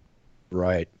it.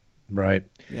 Right.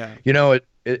 Yeah. You know,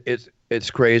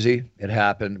 it's crazy. It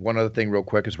happened. One other thing real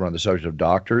quick is we're on the subject of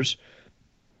doctors.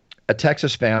 A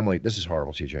Texas family, this is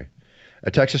horrible, TJ.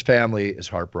 A Texas family is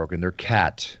heartbroken. Their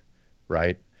cat,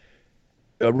 right?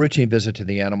 A routine visit to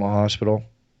the animal hospital,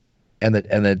 and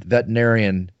the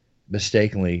veterinarian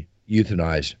mistakenly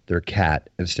euthanized their cat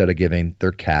instead of giving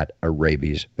their cat a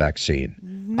rabies vaccine.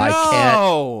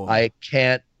 No! I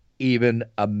can't even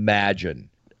imagine.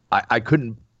 I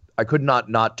could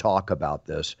not talk about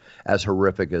this, as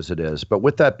horrific as it is. But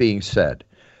with that being said,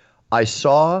 I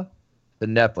saw the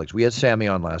Netflix. We had Sammy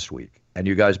on last week, and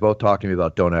you guys both talked to me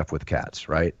about Don't F with Cats,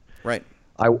 right? Right.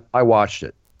 I watched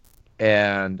it,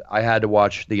 and I had to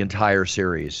watch the entire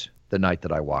series the night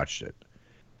that I watched it.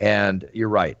 And you're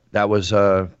right. That was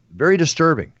very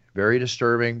disturbing, very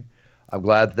disturbing. I'm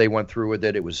glad that they went through with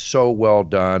it. It was so well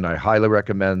done. I highly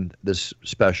recommend this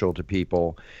special to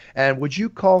people. And would you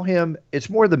call him, it's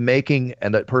more the making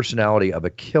and the personality of a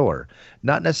killer,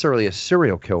 not necessarily a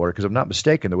serial killer, because I'm not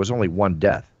mistaken, there was only one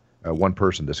death, one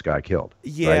person this guy killed.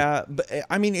 Yeah, right? but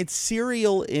I mean, it's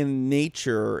serial in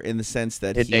nature in the sense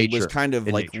that was kind of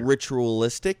like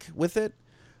ritualistic with it.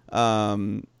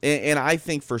 And I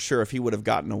think for sure if he would have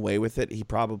gotten away with it, he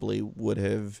probably would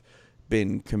have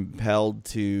been compelled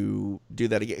to do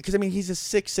that again. Because I mean, he's a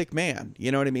sick man. You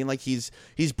know what I mean? Like he's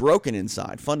broken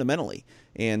inside fundamentally,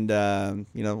 and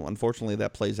unfortunately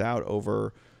that plays out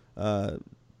over the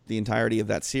entirety of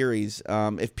that series.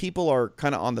 If people are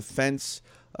kind of on the fence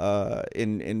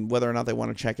in whether or not they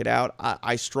want to check it out,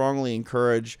 I strongly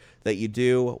encourage that you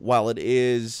do. While it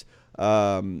is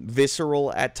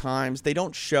visceral at times, they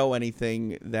don't show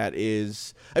anything that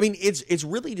is, I mean, it's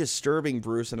really disturbing,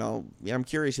 Bruce, and I'm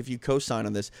curious if you co-sign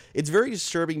on this. It's very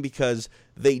disturbing because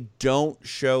they don't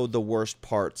show the worst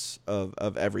parts of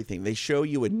everything. They show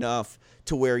you enough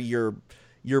to where your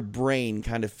brain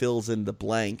kind of fills in the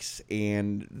blanks,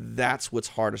 and that's what's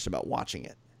hardest about watching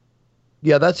it.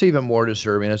 Yeah, that's even more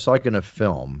disturbing. It's like in a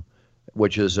film,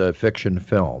 which is a fiction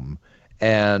film,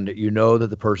 and you know that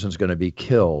the person's going to be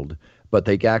killed, but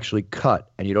they actually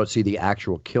cut, and you don't see the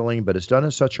actual killing, but it's done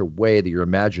in such a way that your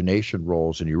imagination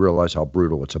rolls and you realize how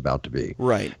brutal it's about to be.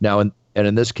 Right. Now,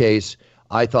 in this case,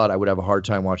 I thought I would have a hard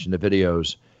time watching the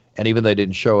videos, and even though they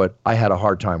didn't show it, I had a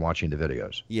hard time watching the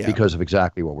videos because of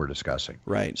exactly what we're discussing.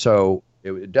 Right. So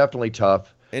it was definitely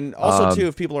tough. And also, too,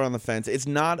 if people are on the fence, it's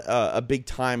not a big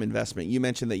time investment. You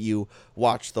mentioned that you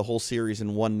watched the whole series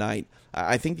in one night.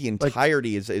 I think the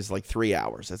entirety is like 3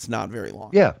 hours. It's not very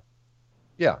long.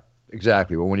 Yeah,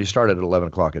 exactly. Well, when you start at 11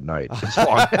 o'clock at night, it's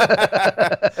long.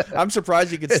 I'm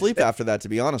surprised you could sleep after that, to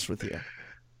be honest with you.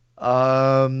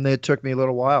 It took me a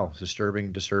little while.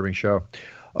 Disturbing show.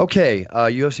 Okay,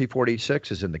 UFC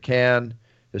 46 is in the can.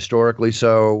 Historically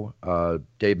so.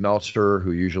 Dave Meltzer,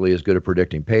 who usually is good at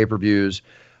predicting pay-per-views,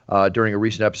 during a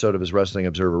recent episode of his Wrestling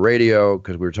Observer Radio,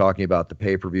 because we were talking about the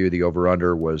pay-per-view, the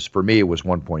over-under was, for me, it was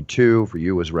 1.2. For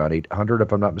you, it was around 800,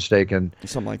 if I'm not mistaken.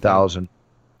 Something like 1,000.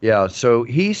 Yeah, so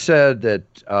he said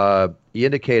that he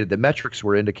indicated, the metrics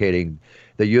were indicating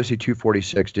that UFC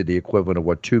 246 did the equivalent of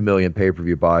what 2 million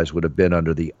pay-per-view buys would have been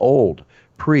under the old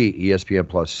pre-ESPN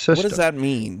Plus system. What does that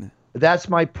mean? That's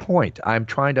my point. I'm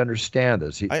trying to understand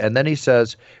this. And then he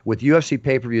says, with UFC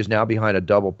pay-per-views now behind a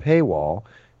double paywall,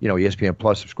 ESPN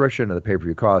Plus subscription and the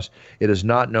pay-per-view cost, it is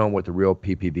not known what the real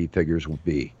PPV figures will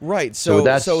be. Right. So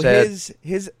his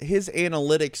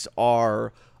analytics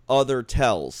are other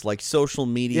tells, like social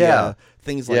media,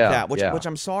 things like that, which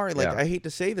I'm sorry, I hate to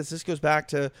say this. This goes back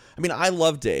to, I mean, I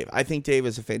love Dave. I think Dave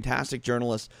is a fantastic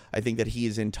journalist. I think that he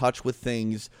is in touch with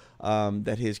things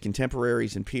that his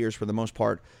contemporaries and peers, for the most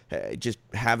part, just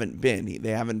haven't been.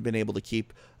 They haven't been able to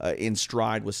keep in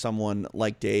stride with someone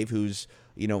like Dave, who's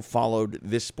followed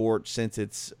this sport since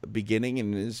its beginning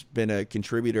and has been a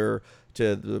contributor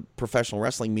to the professional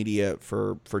wrestling media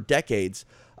for decades.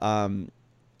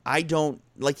 I don't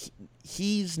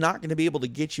he's not going to be able to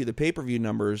get you the pay-per-view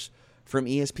numbers from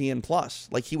ESPN Plus.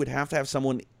 Like, he would have to have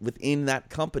someone within that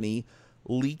company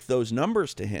leak those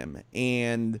numbers to him.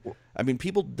 And I mean,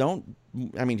 people don't,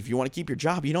 if you want to keep your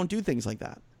job, you don't do things like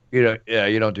that. You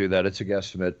don't do that. It's a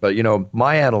guesstimate. But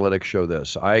my analytics show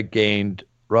this. I gained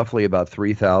roughly about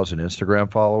 3,000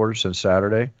 Instagram followers since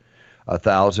Saturday,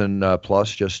 1,000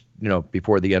 plus just,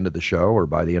 before the end of the show or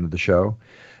by the end of the show.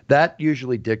 That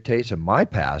usually dictates, in my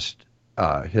past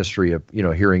history of,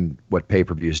 hearing what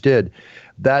pay-per-views did,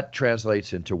 that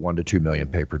translates into 1 to 2 million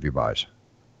pay-per-view buys.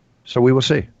 So we will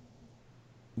see.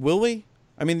 Will we?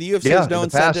 I mean, the UFC has no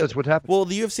incentive. That's what happened. Well,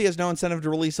 the UFC has no incentive to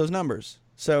release those numbers.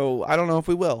 So I don't know if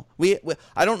we will.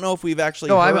 I don't know if we've actually.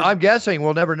 No, heard... I'm guessing.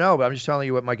 We'll never know. But I'm just telling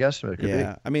you what my guesstimate could be.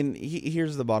 Yeah, I mean,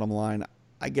 here's the bottom line.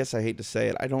 I guess I hate to say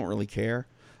it. I don't really care.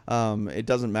 It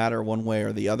doesn't matter one way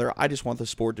or the other. I just want the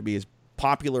sport to be as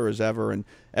popular as ever, and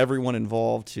everyone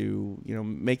involved to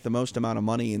make the most amount of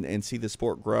money and see the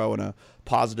sport grow in a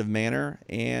positive manner.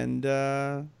 And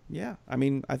yeah, I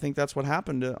mean, I think that's what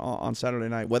happened on Saturday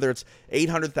night. Whether it's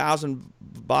 800,000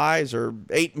 buys or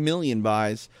 8 million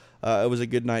buys, it was a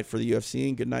good night for the UFC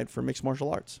and good night for mixed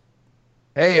martial arts.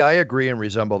 Hey, I agree and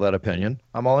resemble that opinion.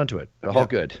 I'm all into it. All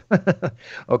good.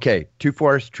 Okay,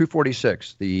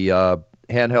 246. The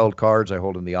handheld cards I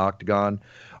hold in the Octagon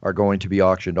are going to be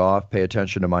auctioned off. Pay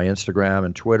attention to my Instagram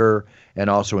and Twitter, and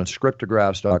also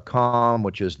Inscriptographs.com,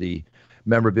 which is the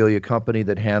memorabilia company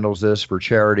that handles this for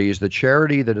charities. The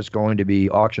charity that is going to be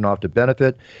auctioned off to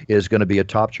benefit is going to be a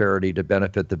top charity to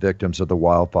benefit the victims of the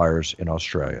wildfires in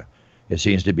Australia. It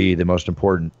seems to be the most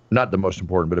important, not the most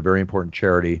important, but a very important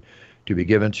charity to be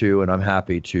given to, and I'm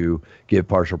happy to give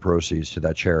partial proceeds to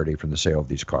that charity from the sale of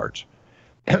these cards.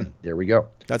 There we go.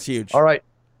 That's huge. All right.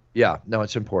 Yeah, no,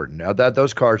 it's important. Now that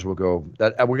those cards will go,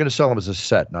 that we're going to sell them as a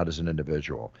set, not as an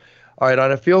individual. All right,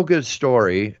 on a feel-good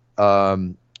story, a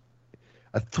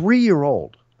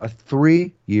 3-year-old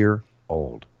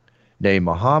named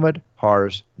Mohammad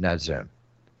Harz Nazem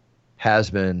has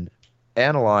been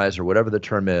analyzed, or whatever the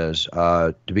term is,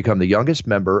 to become the youngest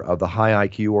member of the High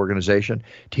IQ organization.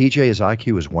 TJ, his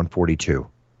IQ is 142.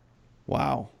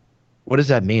 Wow. What does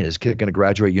that mean? Is kid going to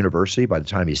graduate university by the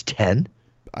time he's 10?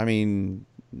 I mean,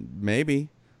 maybe.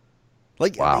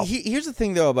 Like, wow. Here's the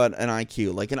thing, though, about an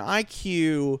IQ. Like, an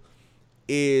IQ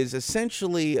is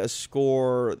essentially a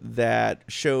score that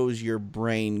shows your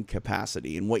brain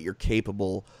capacity and what you're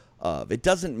capable of. It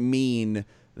doesn't mean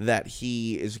that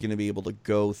he is going to be able to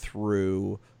go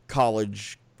through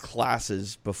college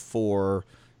classes before,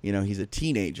 he's a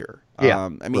teenager. Yeah,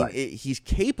 I mean, right. He's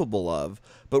capable of,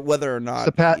 but whether or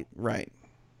not... right.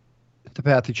 It's the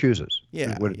path he chooses.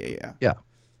 Yeah. Yeah.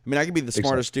 I mean, I could be the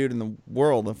smartest dude in the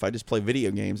world if I just play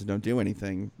video games and don't do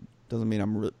anything. Doesn't mean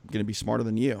I'm going to be smarter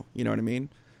than you. You know what I mean?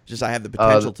 It's just I have the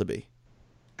potential to be.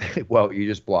 Well, you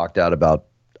just blocked out about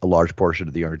a large portion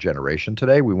of the younger generation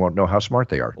today. We won't know how smart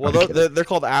they are. Well, they're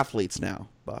called athletes now,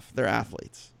 Buff. They're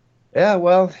athletes. Yeah,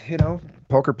 well,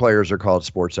 poker players are called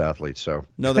sports athletes. So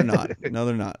no, they're not. No,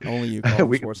 they're not. Only you call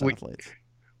them sports athletes.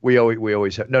 We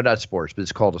always have, no, not sports, but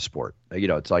it's called a sport.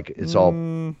 It's like it's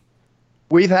all.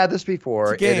 We've had this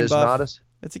before. It's a game, it is Buff. not a.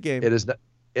 It's a game. It is not.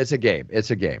 It's a game. It's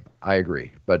a game. I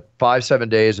agree. But 5-7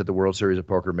 days at the World Series of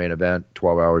Poker main event,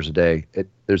 12 hours a day.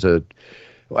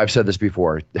 I've said this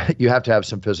before. You have to have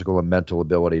some physical and mental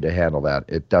ability to handle that.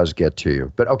 It does get to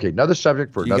you. But okay, another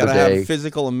subject for another day. You got to have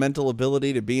physical and mental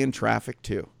ability to be in traffic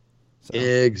too. So.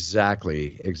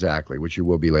 Exactly, which you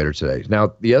will be later today.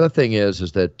 Now, the other thing is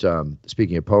that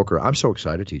speaking of poker, I'm so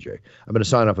excited, TJ. I'm going to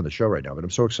sign off on the show right now, but I'm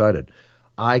so excited.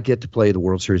 I get to play the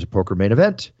World Series of Poker main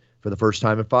event for the first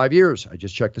time in 5 years. I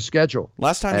just checked the schedule.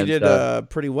 Last time you did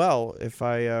pretty well, if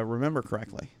I remember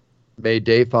correctly. Made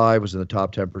day 5, was in the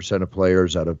top 10% of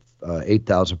players out of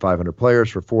 8,500 players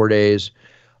for 4 days.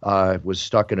 Was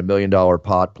stuck in $1 million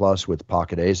pot plus with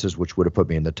pocket aces, which would have put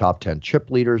me in the top 10 chip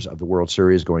leaders of the World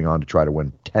Series, going on to try to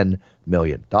win $10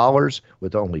 million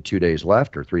with only 2 days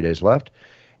left or 3 days left.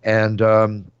 And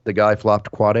the guy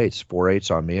flopped quad eights, 4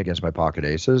 8s on me against my pocket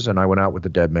aces, and I went out with the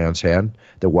dead man's hand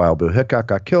that Wild Bill Hickok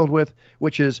got killed with,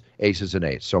 which is aces and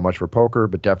eights. So much for poker,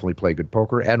 but definitely play good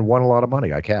poker and won a lot of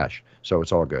money. I cash, so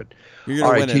it's all good. You're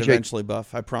going to win it eventually,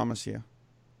 Buff. I promise you.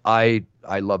 I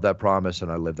love that promise,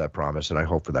 and I live that promise, and I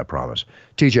hope for that promise.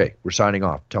 TJ, we're signing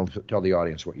off. Tell the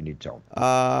audience what you need to tell them.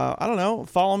 I don't know.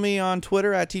 Follow me on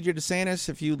Twitter at TJ DeSantis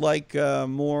if you'd like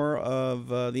more of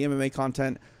the MMA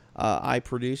content I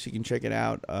produce. You can check it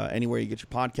out anywhere you get your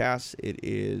podcasts. It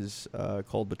is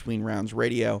called Between Rounds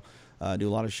Radio. Do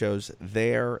a lot of shows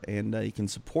there, and you can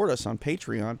support us on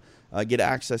Patreon. Get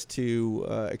access to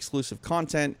exclusive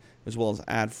content as well as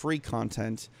ad-free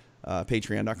content.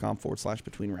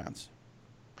 Patreon.com/Between Rounds.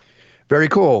 Very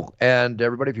cool. And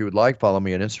everybody, if you would like, follow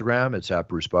me on Instagram. It's at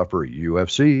Bruce Buffer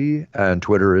UFC, and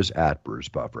Twitter is at Bruce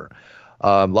Buffer.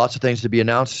 Lots of things to be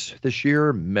announced this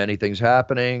year, many things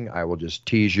happening. I will just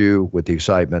tease you with the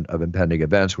excitement of impending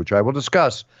events, which I will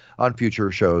discuss on future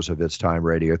shows of It's Time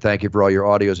Radio. Thank you for all your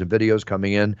audios and videos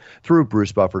coming in through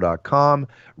brucebuffer.com.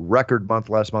 Record month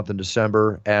last month in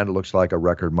December, and it looks like a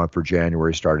record month for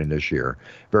January starting this year.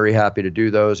 Very happy to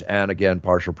do those. And again,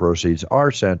 partial proceeds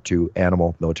are sent to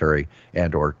animal, military,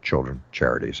 and or children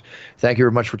charities. Thank you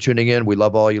very much for tuning in. We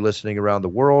love all you listening around the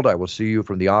world. I will see you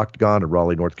from the Octagon in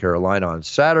Raleigh, North Carolina on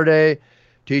Saturday.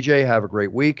 TJ, have a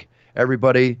great week.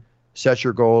 everybody set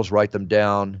your goals, write them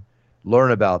down,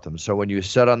 learn about them. So when you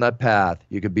set on that path,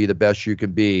 you can be the best you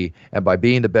can be. And by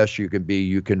being the best you can be,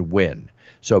 you can win.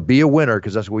 So be a winner,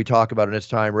 because that's what we talk about in It's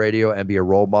Time Radio, and be a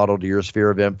role model to your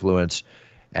sphere of influence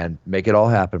and make it all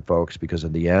happen, folks, because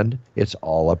in the end, it's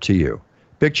all up to you.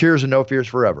 Big cheers and no fears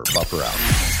forever. Buffer out.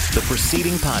 The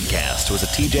preceding podcast was a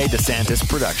TJ DeSantis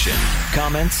production.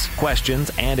 Comments,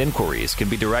 questions, and inquiries can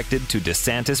be directed to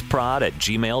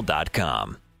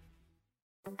DeSantisProd@gmail.com.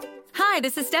 Hi,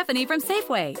 this is Stephanie from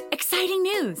Safeway. Exciting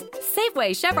news!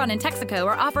 Safeway, Chevron, and Texaco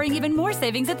are offering even more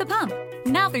savings at the pump.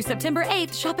 Now through September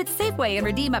 8th, shop at Safeway and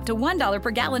redeem up to $1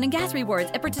 per gallon in gas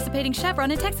rewards at participating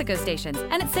Chevron and Texaco stations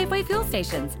and at Safeway fuel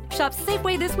stations. Shop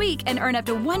Safeway this week and earn up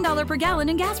to $1 per gallon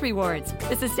in gas rewards.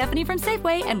 This is Stephanie from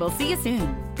Safeway, and we'll see you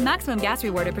soon. Maximum gas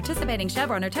reward at participating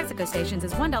Chevron or Texaco stations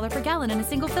is $1 per gallon in a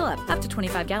single fill-up, up to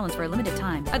 25 gallons for a limited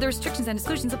time. Other restrictions and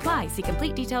exclusions apply. See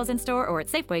complete details in store or at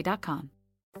Safeway.com.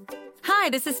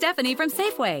 Hi, this is Stephanie from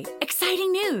Safeway.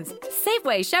 Exciting news!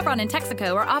 Safeway, Chevron, and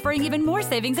Texaco are offering even more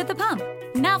savings at the pump.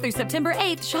 Now through September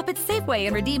 8th, shop at Safeway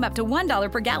and redeem up to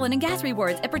 $1 per gallon in gas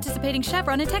rewards at participating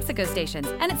Chevron and Texaco stations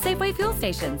and at Safeway fuel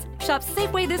stations. Shop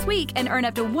Safeway this week and earn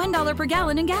up to $1 per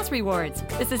gallon in gas rewards.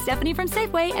 This is Stephanie from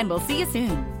Safeway, and we'll see you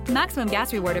soon. Maximum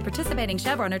gas reward at participating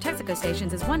Chevron or Texaco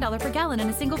stations is $1 per gallon in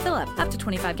a single fill-up, up to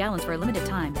 25 gallons for a limited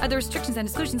time. Other restrictions and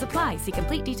exclusions apply. See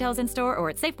complete details in store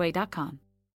or at Safeway.com.